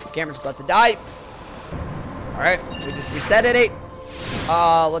 Cameron's about to die. Alright, we just reset it.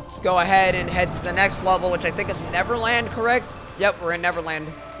 Let's go ahead and head to the next level, which I think is Neverland, correct? Yep, we're in Neverland.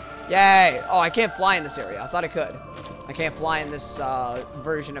 Yay! Oh, I can't fly in this area. I thought I could. I can't fly in this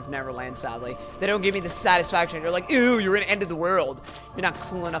version of Neverland, sadly. They don't give me the satisfaction. You're like, ew, you're in End of the World. You're not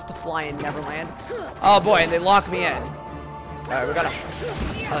cool enough to fly in Neverland. Oh boy, and they lock me in. Alright, we got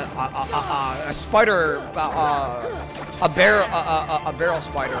a spider, a barrel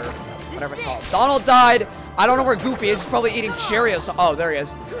spider, whatever it's called. Donald died. I don't know where Goofy is. He's probably eating Cheerios. Oh, there he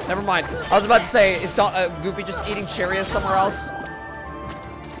is. Never mind. I was about to say, is Goofy just eating Cheerios somewhere else?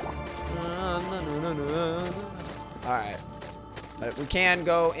 Alright. But we can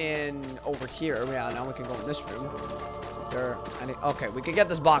go in over here. Yeah, now we can go in this room. Is there any... Okay, we can get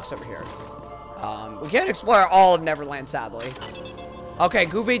this box over here. We can't explore all of Neverland, sadly. Okay,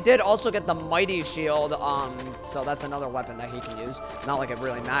 Goofy did also get the Mighty Shield, so that's another weapon that he can use. Not like it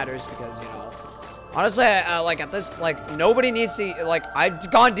really matters because, you know... Honestly, like, at this, like, nobody needs to... Like,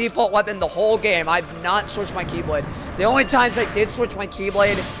 I've gone default weapon the whole game. I've not switched my keyblade. The only times I did switch my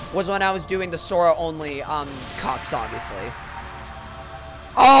Keyblade was when I was doing the Sora only cups, obviously.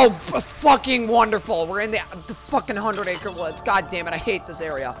 Oh, fucking wonderful. We're in the fucking 100-acre woods. God damn it, I hate this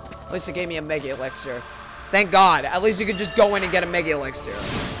area. At least it gave me a Mega Elixir. Thank God. At least you could just go in and get a Mega Elixir.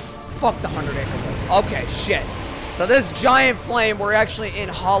 Fuck the 100-acre woods. Okay, shit. So this giant flame, we're actually in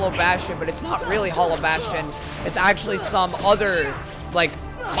Hollow Bastion, but it's not really Hollow Bastion. It's actually some other, like,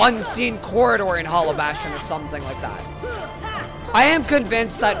 unseen corridor in Hollow Bastion or something like that. I am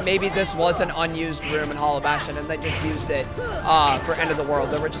convinced that maybe this was an unused room in Hollow Bastion and they just used it for End of the World.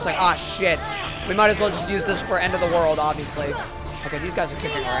 They were just like, ah, shit. We might as well just use this for End of the World, obviously. Okay, these guys are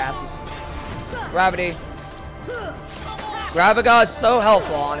kicking our asses. Gravity. Graviga is so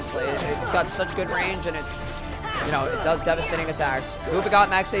helpful, honestly. It's got such good range and it's, you know, it does devastating attacks. Goofy got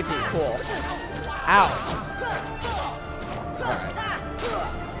max AP. Cool. Ow. Alright.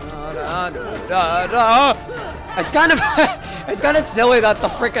 It's kind of it's kind of silly that the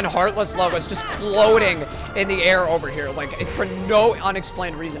freaking Heartless logo is just floating in the air over here, like for no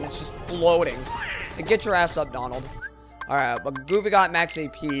unexplained reason. It's just floating. And get your ass up, Donald. All right, but Goofy got max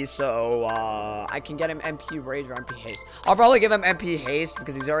AP, so I can get him MP Rage or MP Haste. I'll probably give him MP Haste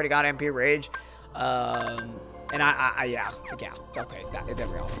because he's already got MP Rage. And yeah, okay, there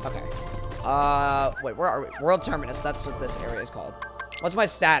we go. Okay. Wait, where are we? World Terminus. That's what this area is called. What's my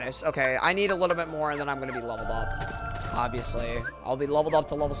status? Okay, I need a little bit more, and then I'm gonna be leveled up. Obviously, I'll be leveled up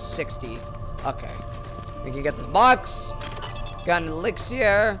to level 60. Okay, we can get this box. Got an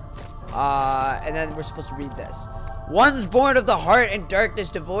elixir. And then we're supposed to read this. Ones born of the heart and darkness,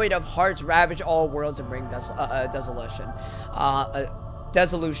 devoid of hearts, ravage all worlds and bring desolation.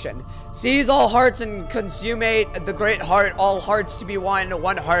 Dissolution. Seize all hearts and consummate the great heart. All hearts to be one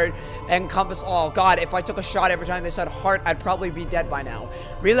heart. Encompass all. God, if I took a shot every time they said heart, I'd probably be dead by now.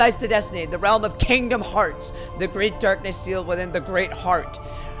 Realize the destiny, the realm of kingdom hearts. The great darkness sealed within the great heart.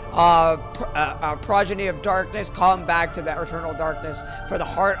 Progeny of darkness, come back to the eternal darkness, for the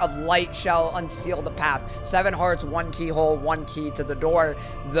heart of light shall unseal the path. 7 hearts, 1 keyhole, 1 key to the door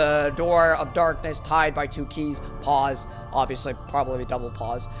of darkness tied by 2 keys. Pause. Obviously, probably double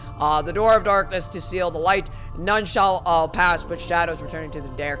pause. The door of darkness to seal the light. None shall pass, but shadows returning to the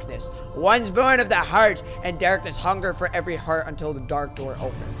darkness. One's born of the heart, and darkness hunger for every heart until the dark door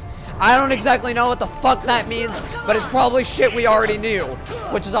opens. I don't exactly know what the fuck that means, but it's probably shit we already knew.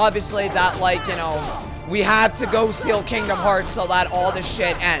 Which is obviously that, like, you know, we have to go seal Kingdom Hearts so that all this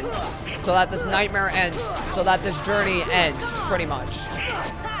shit ends. So that this nightmare ends. So that this journey ends, pretty much.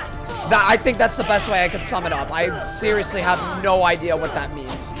 I think that's the best way I could sum it up. I seriously have no idea what that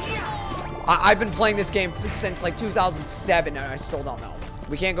means. I've been playing this game since like 2007 and I still don't know.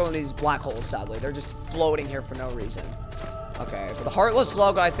 We can't go in these black holes, sadly. They're just floating here for no reason. Okay, but the Heartless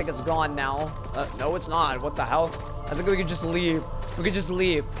logo I think is gone now. No, it's not. What the hell? I think we could just leave. We could just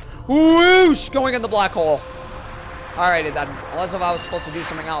leave. Whoosh! Going in the black hole. Alrighty then. Unless if I was supposed to do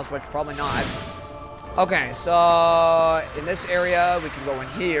something else, which probably not. Okay, so in this area, we can go in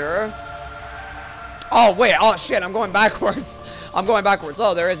here. Oh, wait. Oh, shit. I'm going backwards. I'm going backwards.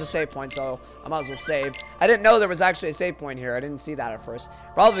 Oh, there is a save point, so I might as well save. I didn't know there was actually a save point here. I didn't see that at first.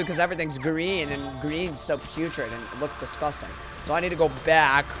 Probably because everything's green, and green's so putrid, and it looks disgusting. So I need to go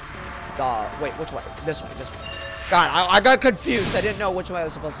back. Wait, which way? This way, this way. God, I got confused. I didn't know which way I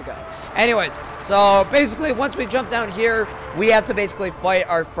was supposed to go. Anyways, so basically, once we jump down here, we have to basically fight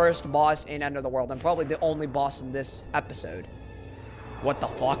our first boss in End of the World, and probably the only boss in this episode. What the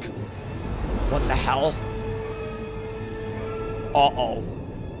fuck? What the hell? Uh-oh.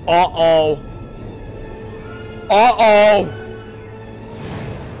 Uh-oh. Uh-oh.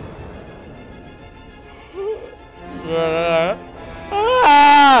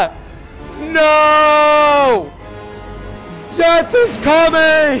 Ah! No! Death is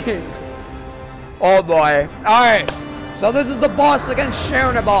coming! Oh boy. Alright. So this is the boss against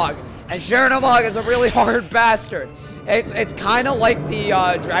Chernabog. And Chernabog is a really hard bastard. It's kind of like the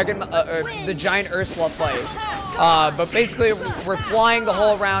the giant Ursula fight. But basically we're flying the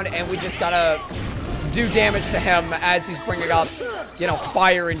whole round and we just gotta do damage to him as he's bringing up, you know,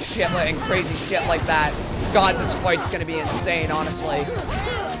 fire and shit and crazy shit like that. God, this fight's gonna be insane, honestly.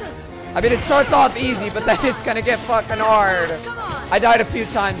 I mean, it starts off easy, but then it's gonna get fucking hard. I died a few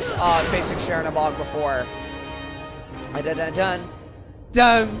times facing Chernabog before.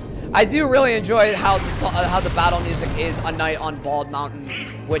 I do really enjoy how the battle music is A Night on Bald Mountain,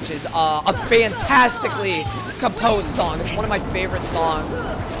 which is a fantastically composed song. It's one of my favorite songs.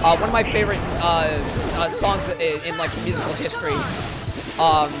 One of my favorite songs in like musical history.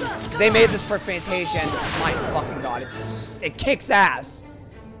 They made this for Fantasia, and my fucking god, it kicks ass.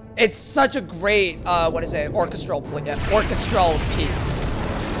 It's such a great, what is it? Orchestral piece.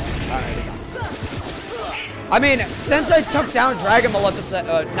 Alright. I mean, since I took down Dragon Maleficent,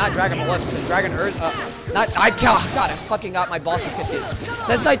 not Dragon Maleficent, Dragon Earth, God, I fucking got my bosses confused.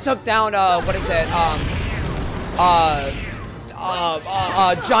 Since I took down, what is it,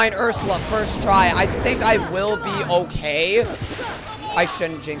 Giant Ursula first try, I think I will be okay. I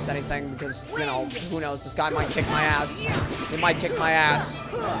shouldn't jinx anything because, you know, who knows, this guy might kick my ass. He might kick my ass.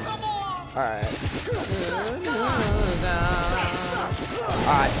 Alright.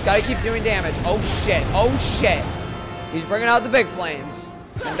 Alright, just gotta keep doing damage. Oh shit, oh shit. He's bringing out the big flames.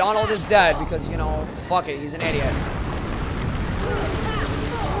 And Donald is dead because, you know, fuck it, he's an idiot.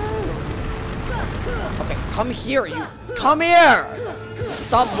 Okay, come here, you. Come here!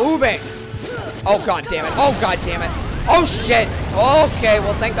 Stop moving! Oh god damn it, oh god damn it. Oh shit! Okay,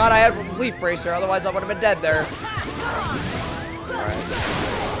 well thank god I had Leaf Bracer, otherwise I would have been dead there.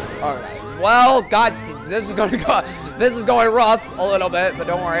 Alright. Well, god, this is going rough a little bit, but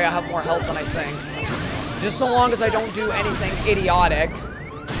don't worry, I have more health than I think. Just so long as I don't do anything idiotic,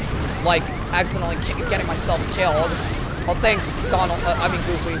 like accidentally getting myself killed. Oh, thanks, Donald. I mean,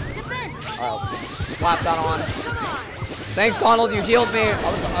 Goofy. Alright, slap that on. Thanks, Donald. You healed me.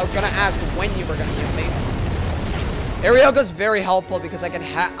 I was gonna ask when you were gonna heal me. Arioga's very helpful because I can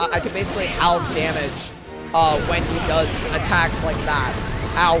basically halve damage when he does attacks like that.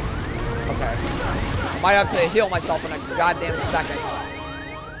 Ow. Okay. I might have to heal myself in a goddamn second.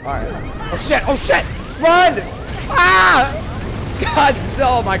 Alright. Oh shit! Oh shit! Run! Ah! God!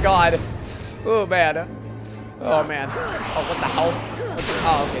 Oh my god! Oh man! Oh man! Oh, what the hell?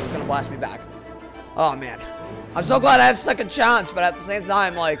 Oh, okay. He's gonna blast me back. Oh man! I'm so glad I have second chance, but at the same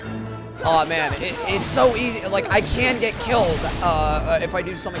time, like, oh man, it's so easy. Like, I can get killed if I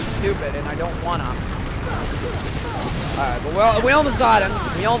do something stupid, and I don't wanna. Alright, but we almost got him.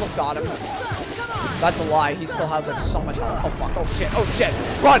 We almost got him. That's a lie. He still has like so much health. Oh fuck! Oh shit! Oh shit!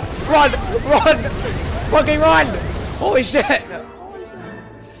 Run! Run! Run! Fucking run! Holy shit!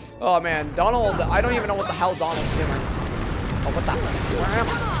 Oh man, Donald. I don't even know what the hell Donald's doing. Oh, what the? Where am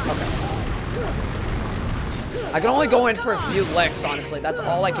I? Okay. I can only go in for a few licks, honestly. That's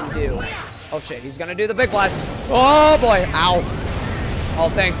all I can do. Oh shit! He's gonna do the big blast. Oh boy! Ow! Oh,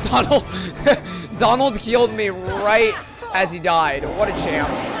 thanks, Donald. Donald healed me right as he died. What a champ.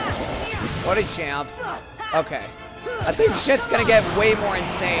 What a champ. Okay. I think shit's gonna get way more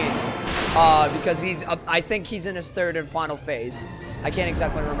insane. Because I think he's in his third and final phase. I can't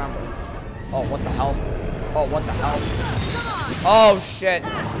exactly remember. Oh, what the hell? Oh, what the hell? Oh, shit.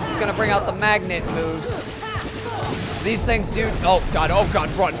 He's gonna bring out the magnet moves. These things do. Oh, God. Oh,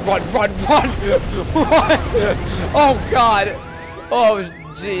 God. Run, run, run, run. Run. Oh, God. Oh,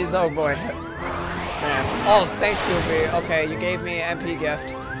 jeez. Oh, boy. Man. Oh, thanks, Goofy. Okay, you gave me an MP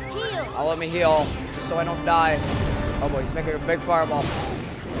gift. I'll let me heal, just so I don't die. Oh boy, he's making a big fireball.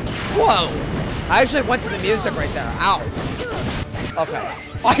 Whoa! I actually went to the music right there. Ow. Okay.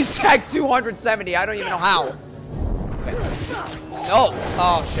 I tagged 270. I don't even know how. Okay. No.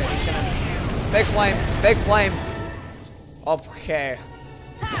 Oh shit, he's gonna. Big flame. Big flame. Okay.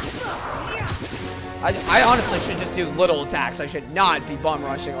 I honestly should just do little attacks. I should not be bum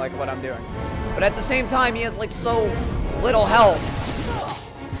rushing like what I'm doing. But at the same time, he has like so little health.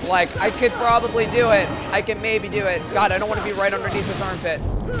 Like, I could probably do it. I can maybe do it. God, I don't want to be right underneath this armpit.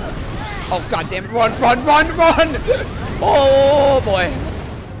 Oh, god damn it. Run, run, run, run! Oh, boy.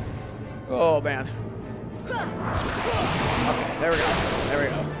 Oh, man. Okay, there we go. There we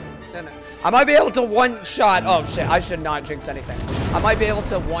go. I might be able to one-shot. Oh, shit. I should not jinx anything. I might be able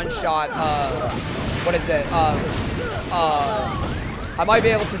to one-shot, what is it? I might be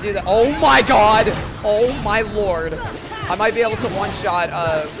able to do that. Oh, my God. Oh, my Lord. I might be able to one-shot,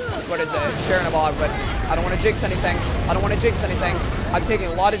 what is it, Sharon a Bog, but I don't want to jinx anything. I don't want to jinx anything. I'm taking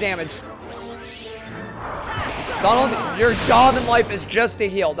a lot of damage. Donald, your job in life is just to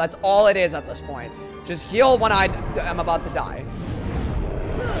heal. That's all it is at this point. Just heal when I am about to die.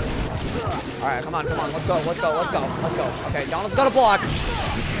 Alright, come on, come on. Let's go, let's go, let's go, let's go. Okay, Donald's got a block,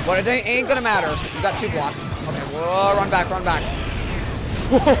 but it ain't gonna matter. You got 2 blocks. Okay, whoa, run back, run back.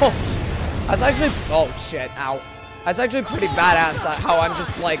 That's actually, oh shit, ow. That's actually pretty badass how I'm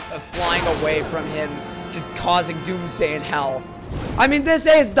just like flying away from him, just causing doomsday in hell. I mean, this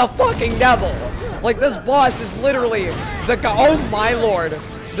is the fucking devil. Like, this boss is literally the oh my lord.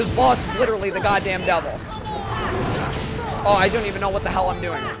 This boss is literally the goddamn devil. Oh, I don't even know what the hell I'm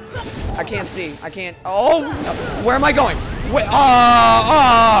doing. I can't see. I can't. Oh, no. Where am I going? Wait,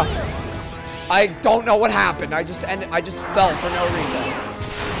 I don't know what happened. I just fell for no reason.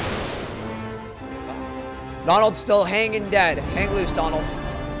 Donald's still hanging dead. Hang loose, Donald.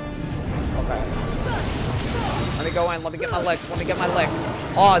 Okay. Let me go in. Let me get my licks. Let me get my licks.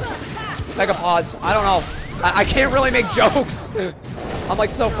 Pause. Take a pause. I don't know. I can't really make jokes. I'm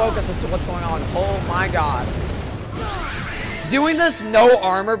like so focused as to what's going on. Oh my god. Doing this no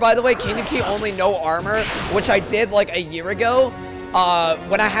armor, by the way, Kingdom Key only no armor, which I did like a year ago.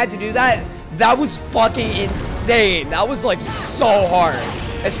 When I had to do that, that was fucking insane. That was like so hard.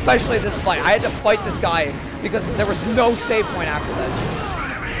 Especially this fight. I had to fight this guy because there was no save point after this.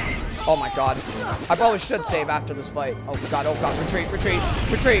 Oh my god. I probably should save after this fight. Oh god, retreat, retreat,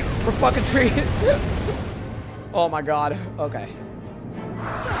 retreat. We're fucking retreat. Oh my god. Okay.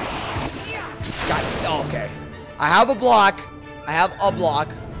 God, okay. I have a block. I have a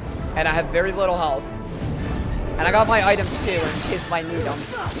block. And I have very little health. And I got my items too in case I need them.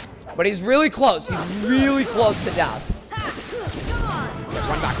 But he's really close. He's really close to death. Okay,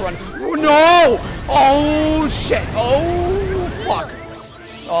 run back, run. Oh, no! Oh, shit. Oh, fuck.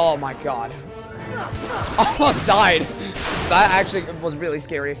 Oh, my God. Almost died. That actually was really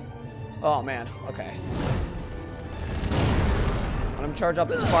scary. Oh, man. Okay. Let him charge up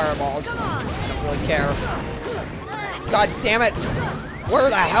his fireballs. I don't really care. God damn it. Where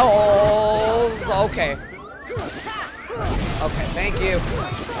the hell's... Okay. Okay, thank you.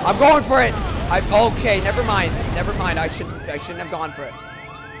 I'm going for it. Okay, never mind. Never mind. I shouldn't have gone for it.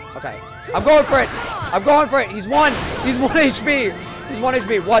 Okay. I'm going for it. I'm going for it. He's 1. He's 1 HP. He's 1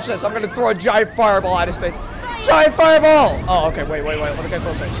 HP. Watch this. I'm going to throw a giant fireball at his face. Giant fireball. Oh, okay. Wait. Let me get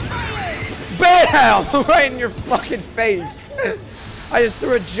closer. Bam! Right in your fucking face. I just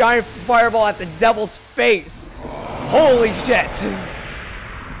threw a giant fireball at the devil's face. Holy shit.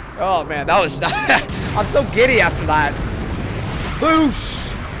 Oh, man. That was... I'm so giddy after that. Boosh!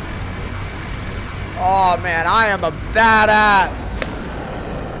 Oh, man, I am a badass.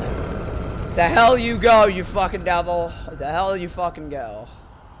 To hell you go, you fucking devil. To hell you fucking go.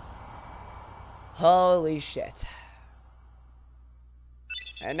 Holy shit.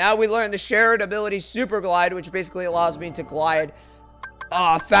 And now we learn the shared ability Super Glide, which basically allows me to glide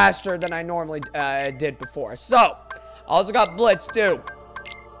faster than I normally did before. So, I also got Blitz, too.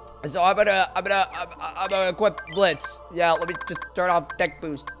 So I'm gonna equip Blitz. Yeah, let me just turn off Deck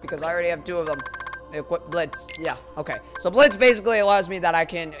Boost because I already have 2 of them. Equip Blitz. Yeah, okay. So Blitz basically allows me that I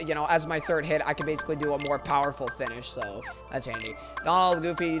can, you know, as my 3rd hit, I can basically do a more powerful finish. So that's handy. Donald,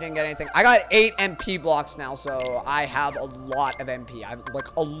 Goofy, you didn't get anything. I got 8 MP blocks now, so I have a lot of MP. I have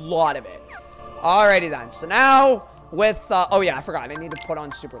like a lot of it. Alrighty then. So now with oh yeah, I forgot. I need to put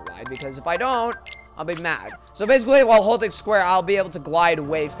on Super Glide because if I don't, I'll be mad. So basically, while holding square, I'll be able to glide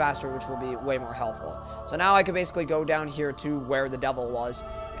way faster, which will be way more helpful. So now I can basically go down here to where the devil was,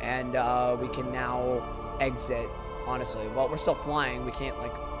 and we can now exit, honestly. Well, we're still flying. We can't,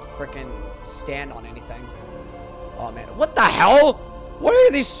 like, freaking stand on anything. Oh, man. What the hell? What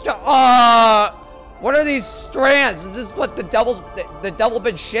are these what are these strands? Is this what the devil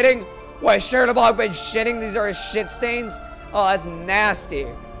been shitting? What, Shirtabog been shitting? These are his shit stains? Oh, that's nasty.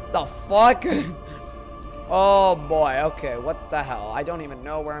 The fuck? Oh boy, okay, what the hell? I don't even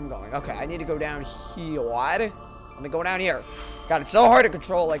know where I'm going. Okay, I need to go down here. What? Let me go down here. God, it's so hard to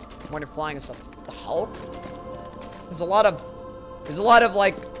control, like, when you're flying and stuff. What the hell? There's a lot of,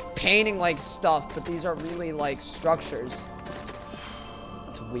 like, painting, like, stuff, but these are really, like, structures.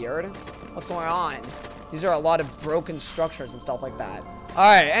 That's weird. What's going on? These are a lot of broken structures and stuff like that.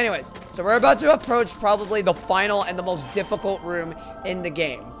 Alright, anyways, so we're about to approach probably the final and the most difficult room in the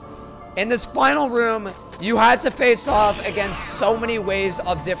game. In this final room, you had to face off against so many waves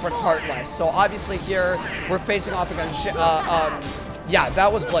of different Heartless. So obviously here, we're facing off against, yeah,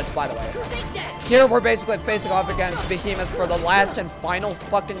 that was Blitz, by the way. Here, we're basically facing off against Behemoth for the last and final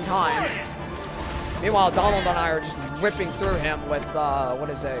fucking time. Meanwhile, Donald and I are just ripping through him with, what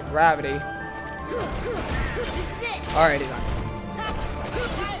is it, gravity. Alrighty then.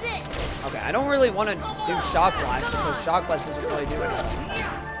 Okay, I don't really want to do Shock Blast because Shock Blast doesn't really do anything.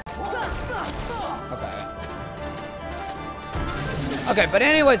 Okay, but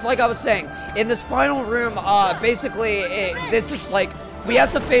anyways, like I was saying, in this final room, basically, this is like, we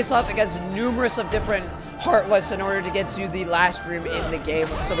have to face off against numerous of different Heartless in order to get to the last room in the game,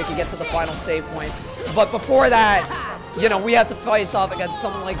 so we can get to the final save point. But before that, you know, we have to face off against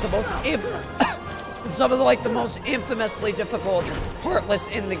some like the most infamously difficult Heartless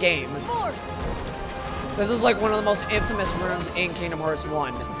in the game. This is like one of the most infamous rooms in Kingdom Hearts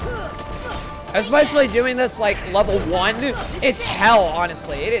 1. Especially doing this like level 1, it's hell,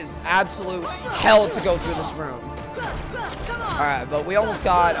 honestly. It is absolute hell to go through this room. Alright, but we almost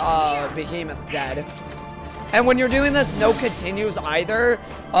got Behemoth dead. And when you're doing this, no continues either.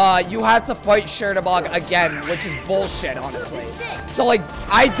 You have to fight Shirtabog again, which is bullshit, honestly. So, like,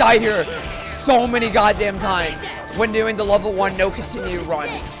 I died here so many goddamn times when doing the level 1 no continue run.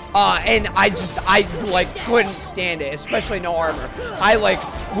 And I like, couldn't stand it, especially no armor. I, like,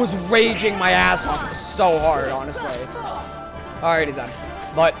 was raging my ass off so hard, honestly. Alrighty then.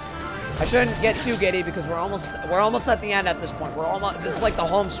 But I shouldn't get too giddy because we're almost at the end at this point. This is like the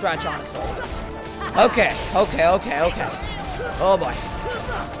home stretch, honestly. Okay. Oh boy.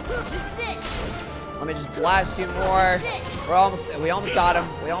 Let me just blast you more. We almost got him.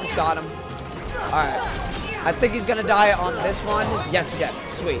 Alright. I think he's gonna die on this one. Yes, he did.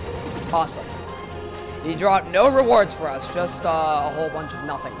 Sweet. Awesome. He dropped no rewards for us, just a whole bunch of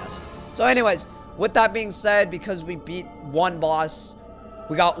nothingness. So anyways, with that being said, because we beat one boss,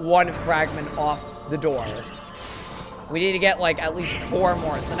 we got one fragment off the door. We need to get, like, at least 4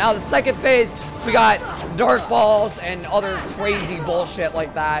 more. So now the second phase, we got dark balls and other crazy bullshit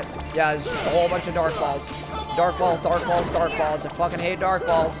like that. Yeah, it's just a whole bunch of dark balls. Dark balls. I fucking hate dark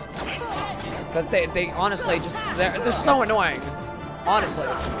balls. Because they honestly just, they're so annoying. Honestly.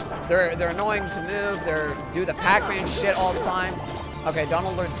 They're annoying to move. They do the Pac-Man shit all the time. Okay,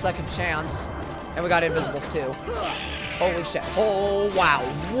 Donald learned second chance. And we got invisibles too. Holy shit. Oh, wow.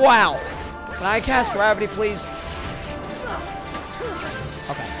 Wow. Can I cast gravity, please?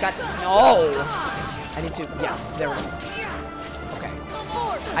 Okay, no! I need to, yes, there we go. Okay.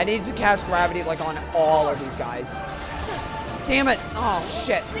 I need to cast gravity, like, on all of these guys. Damn it! Oh,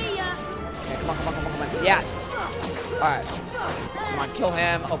 shit. Okay, come on. Yes! Alright. Come on, kill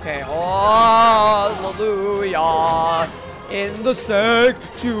him. Okay, hallelujah! In the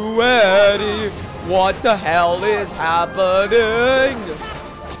sanctuary, what the hell is happening?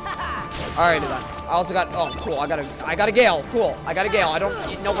 Alright, then. I also got, oh, cool, I got a Gale, cool, I got a Gale. I don't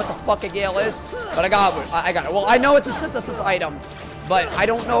know what the fuck a Gale is, but I got it. Well, I know it's a synthesis item, but I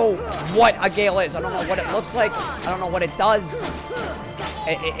don't know what a Gale is. I don't know what it looks like. I don't know what it does.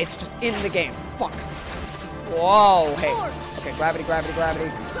 It's just in the game. Fuck. Whoa, hey. Okay, gravity.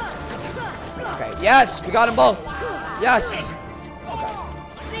 Okay, yes, we got them both. Yes. Okay.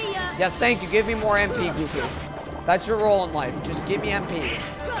 Yes, thank you. Give me more MP, Goofy. That's your role in life. Just give me MP.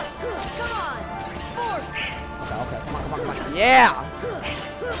 Okay, come on. Yeah!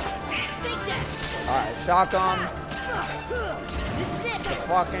 Alright, shotgun. The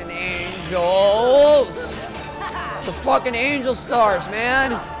fucking angels! The fucking angel stars,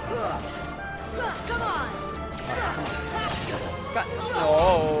 man! Come on!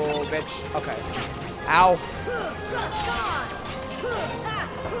 Oh, bitch. Okay. Ow.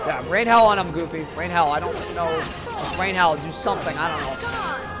 Yeah, rain hell on him, Goofy. Rain hell. I don't know. Just rain hell. Do something. I don't know.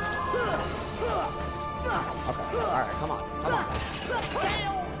 Okay, alright, come on.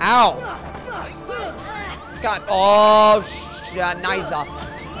 Ow! God, oh, nice. I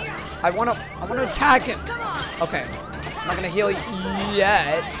wanna attack him. Okay, I'm not gonna heal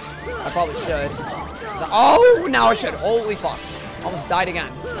yet. I probably should. Oh, now I should. Holy fuck. Almost died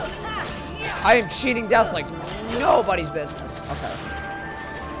again. I am cheating death like nobody's business. Okay.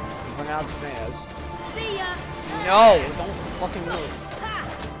 Bring out the tomatoes. No, don't fucking move.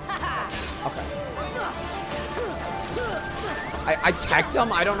 Okay. I teched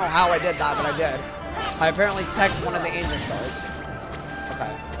him? I don't know how I did that, but I did. I apparently teched one of the angel stars.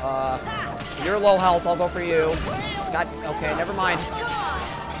 Okay. You're low health. I'll go for you. Okay, never mind.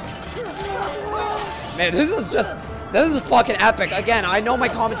 Man, this is fucking epic. Again, I know my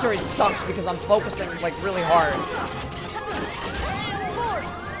commentary sucks because I'm focusing, like, really hard.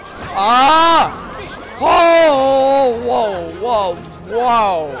 Ah! Oh! Whoa.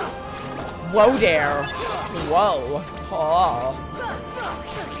 Whoa there. Whoa. Oh.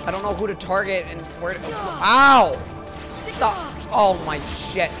 I don't know who to target and where to... Ow! Stop. Oh, my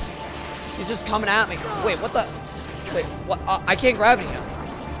shit. He's just coming at me. Wait, what the... Wait, what? I can't gravity him.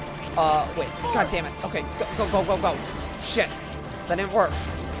 Wait. God damn it. Okay, go. Shit. That didn't work.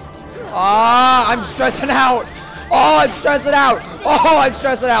 I'm stressing out. Oh, I'm stressing out.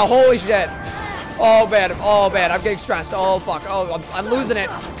 Holy shit. Oh, man. I'm getting stressed. Oh, fuck. Oh, I'm losing it.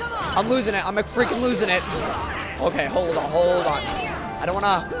 I'm freaking losing it. Okay, hold on. I don't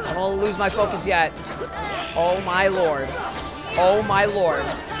wanna lose my focus yet. Oh, my lord.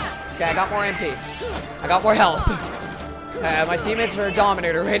 Okay, I got more MP. I got more health. My teammates are a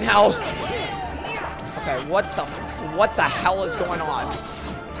dominator right now. Okay, what the hell is going on?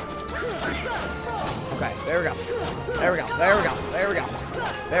 Okay, there we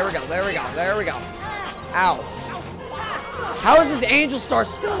go. Ow. How is this angel star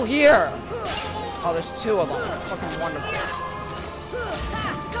still here? Oh, there's 2 of them. Fucking wonderful.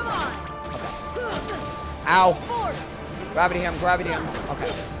 Ow. Gravity him, gravity him. Okay.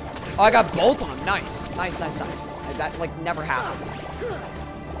 Oh, I got both of them. Nice. Nice, nice, nice. That, like, never happens.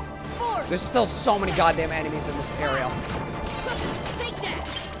 There's still so many goddamn enemies in this area.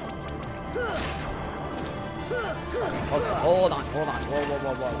 Okay, hold on, hold on. Whoa, whoa,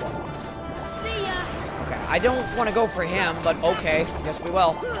 whoa, whoa, whoa. See ya. Okay, I don't want to go for him, but okay. Guess we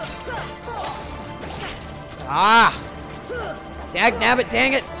will. Ah! Dag nabbit,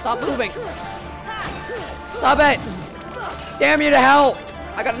 dang it! Stop moving! Stop it! Damn you to hell!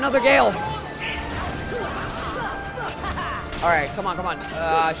 I got another Gale! Alright, come on, come on.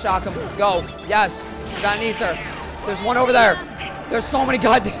 Shock him. Go. Yes. We got an ether. There's one over there. There's so many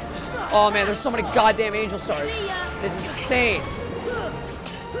goddamn... Oh, man, there's so many goddamn angel stars. It's insane.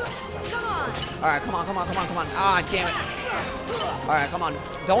 Alright, come on, come on, come on, come on. Ah, damn it. Alright, come on.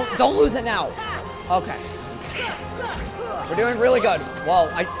 Don't lose it now. Okay. We're doing really good. Well,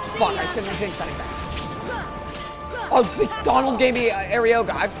 fuck, I shouldn't jinx anything. Oh, Donald gave me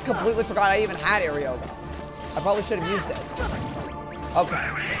Arioga. I completely forgot I even had Arioga. I probably should have used it.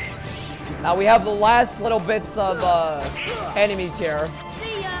 Okay. Now we have the last little bits of enemies here.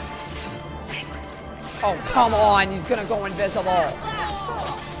 Oh, come on. He's gonna go invisible.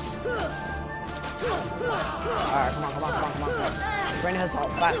 Alright, come on, come on, come on, come on, come on. Bring his out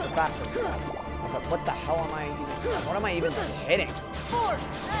faster, faster. Okay, what the hell am I even... What am I even hitting?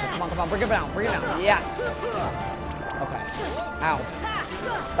 Okay, come on, come on. Bring it down, bring it down. Yes. Okay. Ow.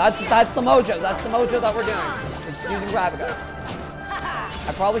 That's the mojo. That's the mojo that we're doing. We're just using Graviga.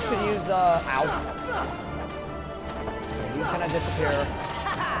 I probably should use, ow. Okay, he's gonna disappear.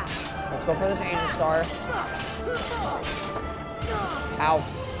 Let's go for this Angel Star. Ow.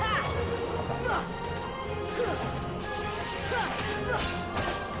 Okay.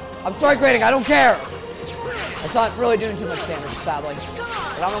 I'm strike rating. I don't care. It's not really doing too much damage, sadly.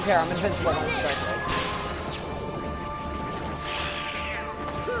 But I don't care. I'm invincible on strike rate.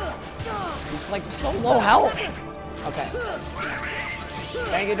 He's like so low health. Okay.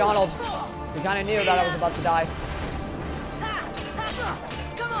 Thank you, Donald. We kind of knew that I was about to die.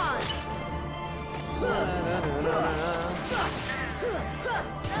 Come on.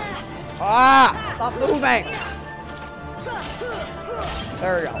 Ah! Stop moving.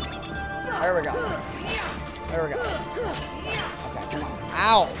 There we go. There we go. There we go. Okay, come on.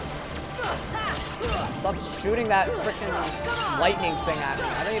 Ow! Stop shooting that freaking lightning thing at me.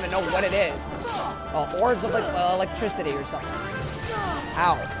 I don't even know what it is. Oh, orbs of like electricity or something.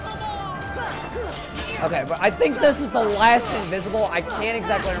 Ow. Okay, but I think this is the last invisible. I can't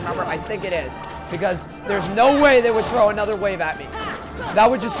exactly remember. I think it is. Because there's no way they would throw another wave at me. That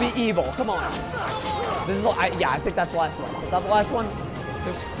would just be evil. Come on. This is yeah, I think that's the last one. Is that the last one?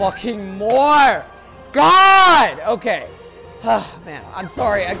 There's fucking more. God! Okay. Man, I'm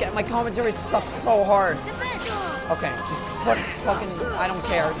sorry. Again, my commentary sucks so hard. Okay, just put fucking... I don't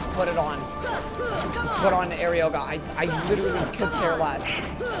care. Just put it on. Just put on Arioga. I literally could care less.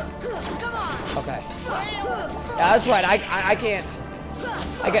 Okay. Yeah, that's right. I can't...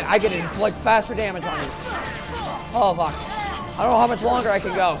 I can inflict faster damage on you. Oh, fuck. I don't know how much longer I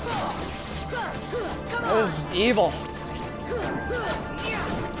can go. This is just evil.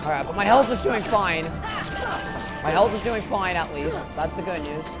 Alright, but my health is doing fine. My health is doing fine, at least. That's the good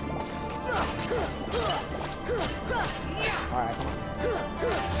news. Alright, come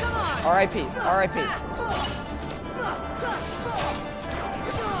on. R.I.P. R.I.P.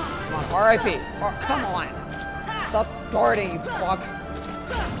 Come on, R.I.P. Come on. Stop darting, you fuck.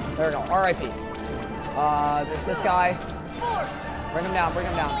 There we go, R.I.P. There's this guy. Bring him down, bring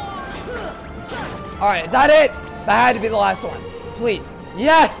him down. Alright, is that it? That had to be the last one. Please.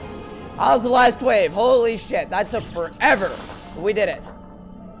 Yes! That was the last wave. Holy shit, that took forever. But we did it.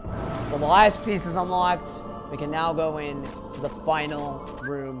 So the last piece is unlocked. We can now go in to the final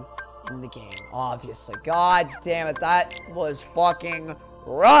room in the game, obviously. God damn it, that was fucking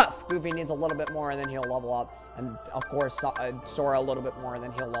rough. Goofy needs a little bit more and then he'll level up. And of course, Sora a little bit more and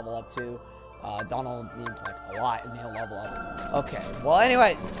then he'll level up too. Donald needs like a lot and he'll level up. Okay, well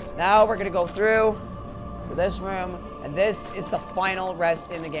anyways, now we're gonna go through to this room, and this is the final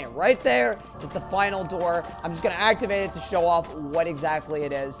rest in the game. Right there is the final door. I'm just gonna activate it to show off what exactly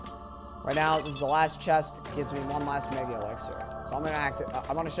it is. Right now, this is the last chest. It gives me one last Mega Elixir. So I'm gonna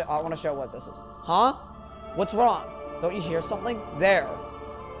I want to show what this is. Huh? What's wrong? Don't you hear something? There.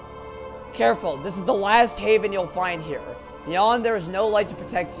 Careful. This is the last haven you'll find here. Beyond, there is no light to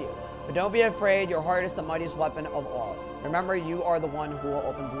protect you. But don't be afraid. Your heart is the mightiest weapon of all. Remember, you are the one who will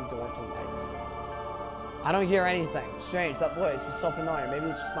open the door to light. I don't hear anything. Strange. That voice was so familiar. Maybe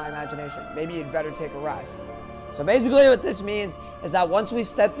it's just my imagination. Maybe you'd better take a rest. So basically what this means is that once we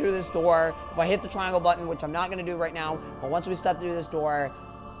step through this door, if I hit the triangle button, which I'm not going to do right now, but once we step through this door,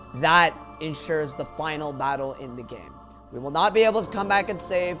 that ensures the final battle in the game. We will not be able to come back and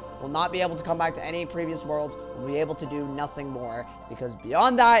save. We'll not be able to come back to any previous world. We'll be able to do nothing more, because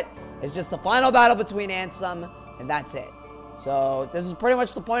beyond that is just the final battle between Ansem, and that's it. So this is pretty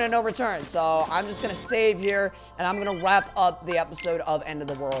much the point of no return. So I'm just going to save here, and I'm going to wrap up the episode of End of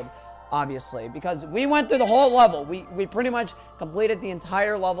the World, obviously, because we went through the whole level. We pretty much completed the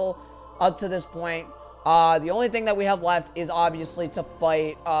entire level up to this point. The only thing that we have left is obviously to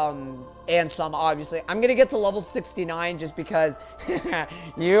fight Ansem, obviously. I'm gonna get to level 69 just because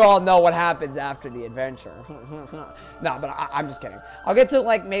you all know what happens after the adventure. No, but I'm just kidding. I'll get to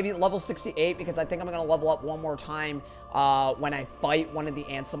like maybe level 68 because I think I'm gonna level up one more time when I fight one of the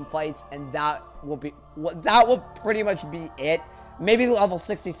Ansem fights, and that will pretty much be it. Maybe level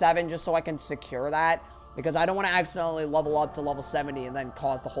 67 just so I can secure that, because I don't want to accidentally level up to level 70 and then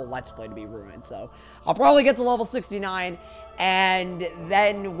cause the whole Let's Play to be ruined. So I'll probably get to level 69, and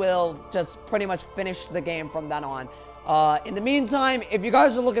then we'll just pretty much finish the game from then on. In the meantime, if you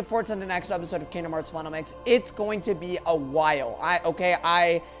guys are looking forward to the next episode of Kingdom Hearts Final Mix, it's going to be a while.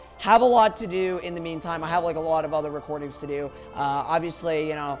 I have a lot to do in the meantime. I have like a lot of other recordings to do. Obviously,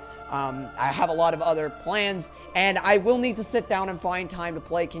 you know, I have a lot of other plans, and I will need to sit down and find time to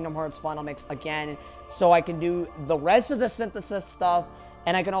play Kingdom Hearts Final Mix again, so I can do the rest of the synthesis stuff,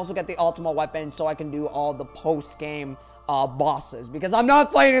 and I can also get the Ultima weapon so I can do all the post-game bosses, because I'm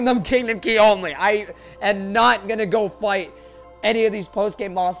not fighting them Kingdom Key only. I am not gonna go fight any of these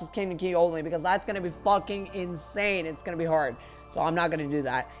post-game bosses Kingdom Key only, because that's gonna be fucking insane. It's gonna be hard. So I'm not gonna do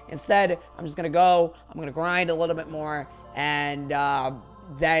that. Instead, I'm just gonna go, I'm gonna grind a little bit more, and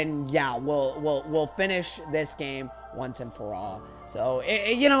then yeah, we'll finish this game once and for all. So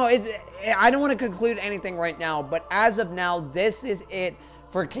you know, I don't want to conclude anything right now, but as of now, this is it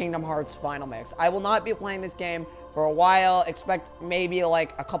for Kingdom Hearts Final Mix. I will not be playing this game for a while. Expect maybe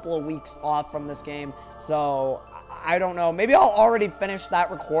like a couple of weeks off from this game. So I don't know, maybe I'll already finish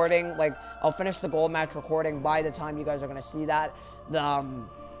that recording. Like, I'll finish the gold match recording by the time you guys are gonna see that.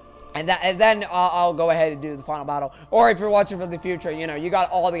 And then I'll go ahead and do the final battle. Or if you're watching for the future, you know, you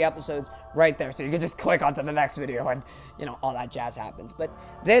got all the episodes right there, so you can just click onto the next video and, you know, all that jazz happens. But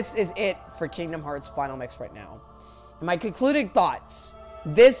this is it for Kingdom Hearts Final Mix right now. And my concluding thoughts: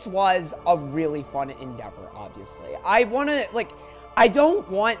 this was a really fun endeavor, obviously. I don't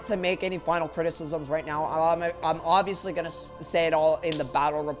want to make any final criticisms right now. I'm obviously going to say it all in the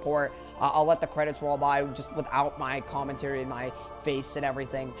battle report. I'll let the credits roll by just without my commentary and my face and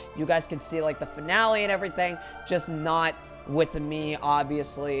everything. You guys can see like the finale and everything, just not with me,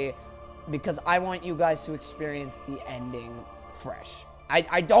 obviously, because I want you guys to experience the ending fresh.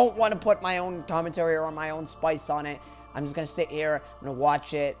 I don't want to put my own commentary or my own spice on it. I'm just going to sit here, I'm going to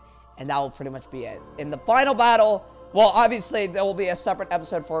watch it, and that will pretty much be it. In the final battle, well, obviously, there will be a separate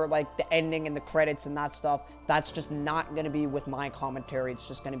episode for, like, the ending and the credits and that stuff. That's just not going to be with my commentary. It's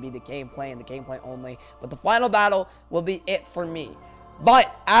just going to be the gameplay and the gameplay only. But the final battle will be it for me.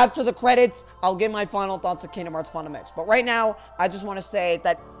 But after the credits, I'll give my final thoughts of Kingdom Hearts Final Mix. But right now, I just want to say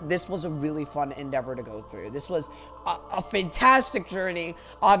that this was a really fun endeavor to go through. This was a fantastic journey.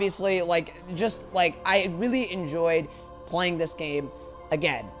 Obviously, I really enjoyed playing this game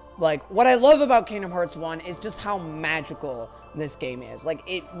again. Like, what I love about Kingdom Hearts 1 is just how magical this game is. Like,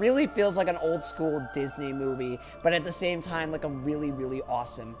 it really feels like an old school Disney movie, but at the same time, like a really, really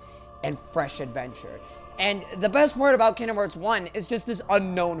awesome and fresh adventure. And the best part about Kingdom Hearts 1 is just this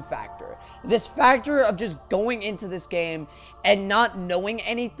unknown factor. This factor of just going into this game and not knowing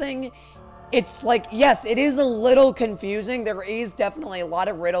anything. It's like, yes, it is a little confusing. There is definitely a lot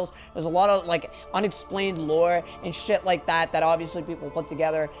of riddles. There's a lot of, like, unexplained lore and shit like that that obviously people put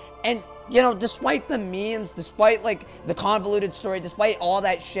together. And, you know, despite the memes, despite, like, the convoluted story, despite all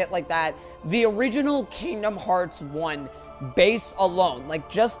that shit like that, the original Kingdom Hearts 1 base alone, like,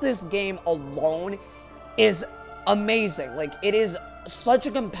 just this game alone is amazing. Like, it is such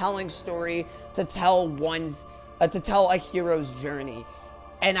a compelling story to tell a hero's journey.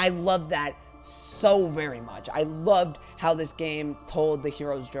 And I love that so very much. I loved how this game told the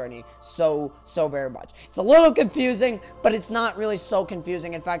hero's journey so very much. It's a little confusing, but it's not really so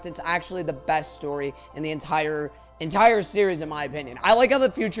confusing. In fact, it's actually the best story in the entire series, in my opinion. I like how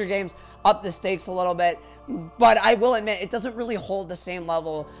the future games up the stakes a little bit, but I will admit, it doesn't really hold the same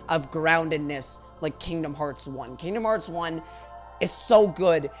level of groundedness like Kingdom Hearts 1. Kingdom Hearts 1 is so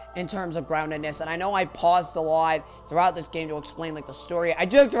good in terms of groundedness, and I know I paused a lot throughout this game to explain, like, the story. I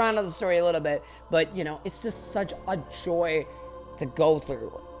joked around on the story a little bit, but, you know, it's just such a joy to go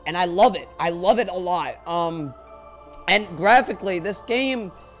through, and I love it. I love it a lot. And graphically, this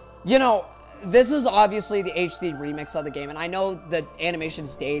game, you know, this is obviously the HD remix of the game, and I know the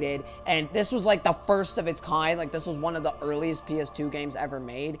animation's dated, and this was like the first of its kind. Like, this was one of the earliest PS2 games ever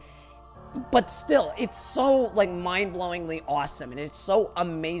made. But still, it's so, like, mind-blowingly awesome, and it's so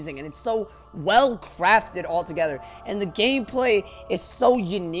amazing, and it's so well-crafted altogether. And the gameplay is so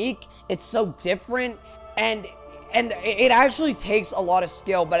unique, it's so different, and it actually takes a lot of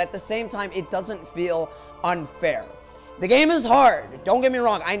skill, but at the same time, it doesn't feel unfair. The game is hard, don't get me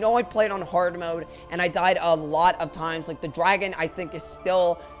wrong. I know I played on hard mode, and I died a lot of times. Like, the dragon, I think, is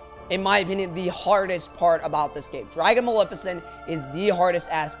still, in my opinion, the hardest part about this game. Dragon Maleficent is the hardest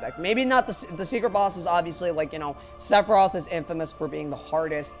aspect. Maybe not the secret boss is obviously, like, you know, Sephiroth is infamous for being the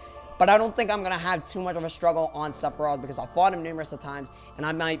hardest, but I don't think I'm going to have too much of a struggle on Sephiroth because I fought him numerous of times, and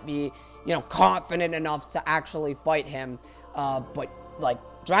I might be, you know, confident enough to actually fight him, but, like,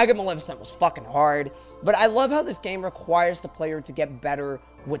 Dragon Maleficent was fucking hard, but I love how this game requires the player to get better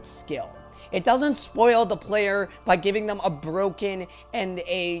with skill. It doesn't spoil the player by giving them a broken and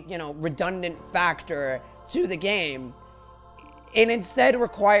a, you know, redundant factor to the game. It instead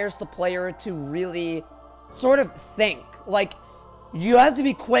requires the player to really sort of think. Like, you have to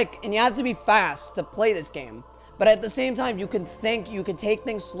be quick and you have to be fast to play this game. But at the same time, you can think, you can take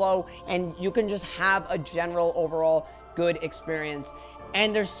things slow, and you can just have a general overall good experience.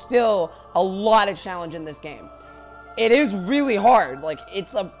 And there's still a lot of challenge in this game. It is really hard. Like,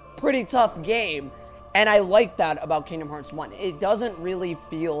 it's a pretty tough game, and I like that about Kingdom Hearts 1. It doesn't really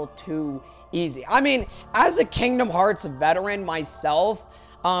feel too easy. I mean, as a Kingdom Hearts veteran myself,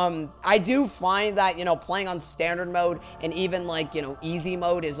 I do find that, you know, playing on standard mode and even, like, you know, easy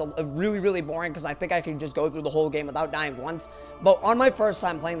mode is a really, really boring because I think I can just go through the whole game without dying once. But on my first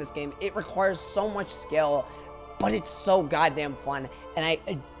time playing this game, it requires so much skill, but it's so goddamn fun, and I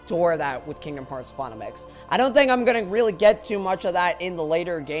adore that with Kingdom Hearts Phonemics. I don't think I'm going to really get too much of that in the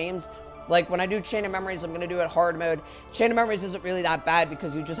later games. Like, when I do Chain of Memories, I'm going to do it hard mode. Chain of Memories isn't really that bad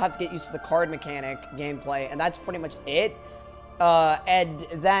because you just have to get used to the card mechanic gameplay, and that's pretty much it. And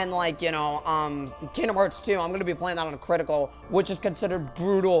then, like, you know, Kingdom Hearts 2, I'm going to be playing that on a critical, which is considered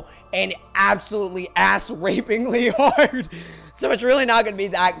brutal and absolutely ass-rapingly hard. So it's really not going to be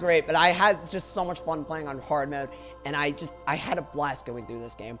that great, but I had just so much fun playing on hard mode, and I had a blast going through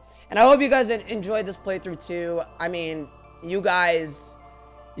this game. And I hope you guys enjoyed this playthrough too. I mean, you guys,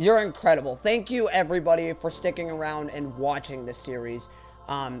 you're incredible. Thank you, everybody, for sticking around and watching this series.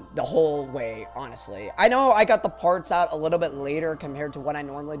 The whole way, honestly. I know I got the parts out a little bit later compared to what I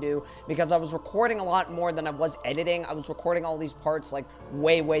normally do because I was recording a lot more than I was editing. I was recording all these parts, like,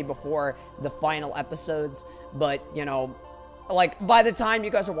 way before the final episodes, but, you know, like, by the time you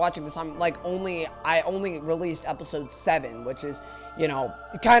guys are watching this, I'm, like, I only released episode 7, which is, you know,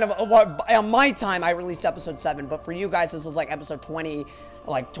 kind of, on my time, I released episode 7, but for you guys, this is, like, episode 20,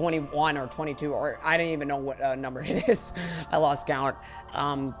 like, 21 or 22, or I don't even know what number it is. I lost count.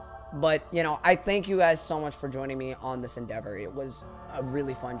 But, you know, I thank you guys so much for joining me on this endeavor. It was a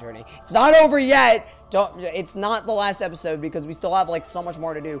really fun journey. It's not over yet. It's not the last episode because we still have, like, so much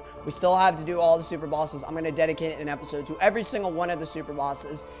more to do. We still have to do all the super bosses. I'm going to dedicate an episode to every single one of the super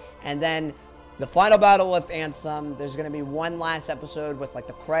bosses. And then the final battle with Ansem. There's going to be one last episode with, like,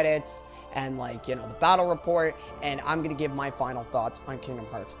 the credits and, like, you know, the battle report. And I'm going to give my final thoughts on Kingdom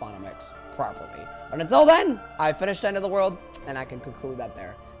Hearts Phonemics properly. But until then, I finished End of the World, and I can conclude that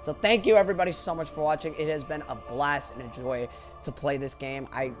there. So thank you, everybody, so much for watching. It has been a blast and a joy to play this game.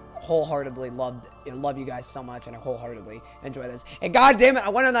 I wholeheartedly love you guys so much, and I wholeheartedly enjoy this. And god damn it, I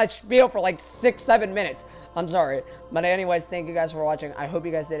went on that spiel for like 6-7 minutes. I'm sorry. But anyways, thank you guys for watching. I hope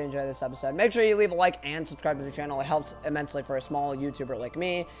you guys did enjoy this episode. Make sure you leave a like and subscribe to the channel. It helps immensely for a small YouTuber like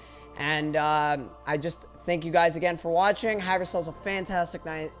me. And I just thank you guys again for watching. Have yourselves a fantastic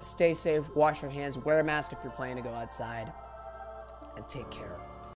night. Stay safe. Wash your hands. Wear a mask if you're planning to go outside. And take care.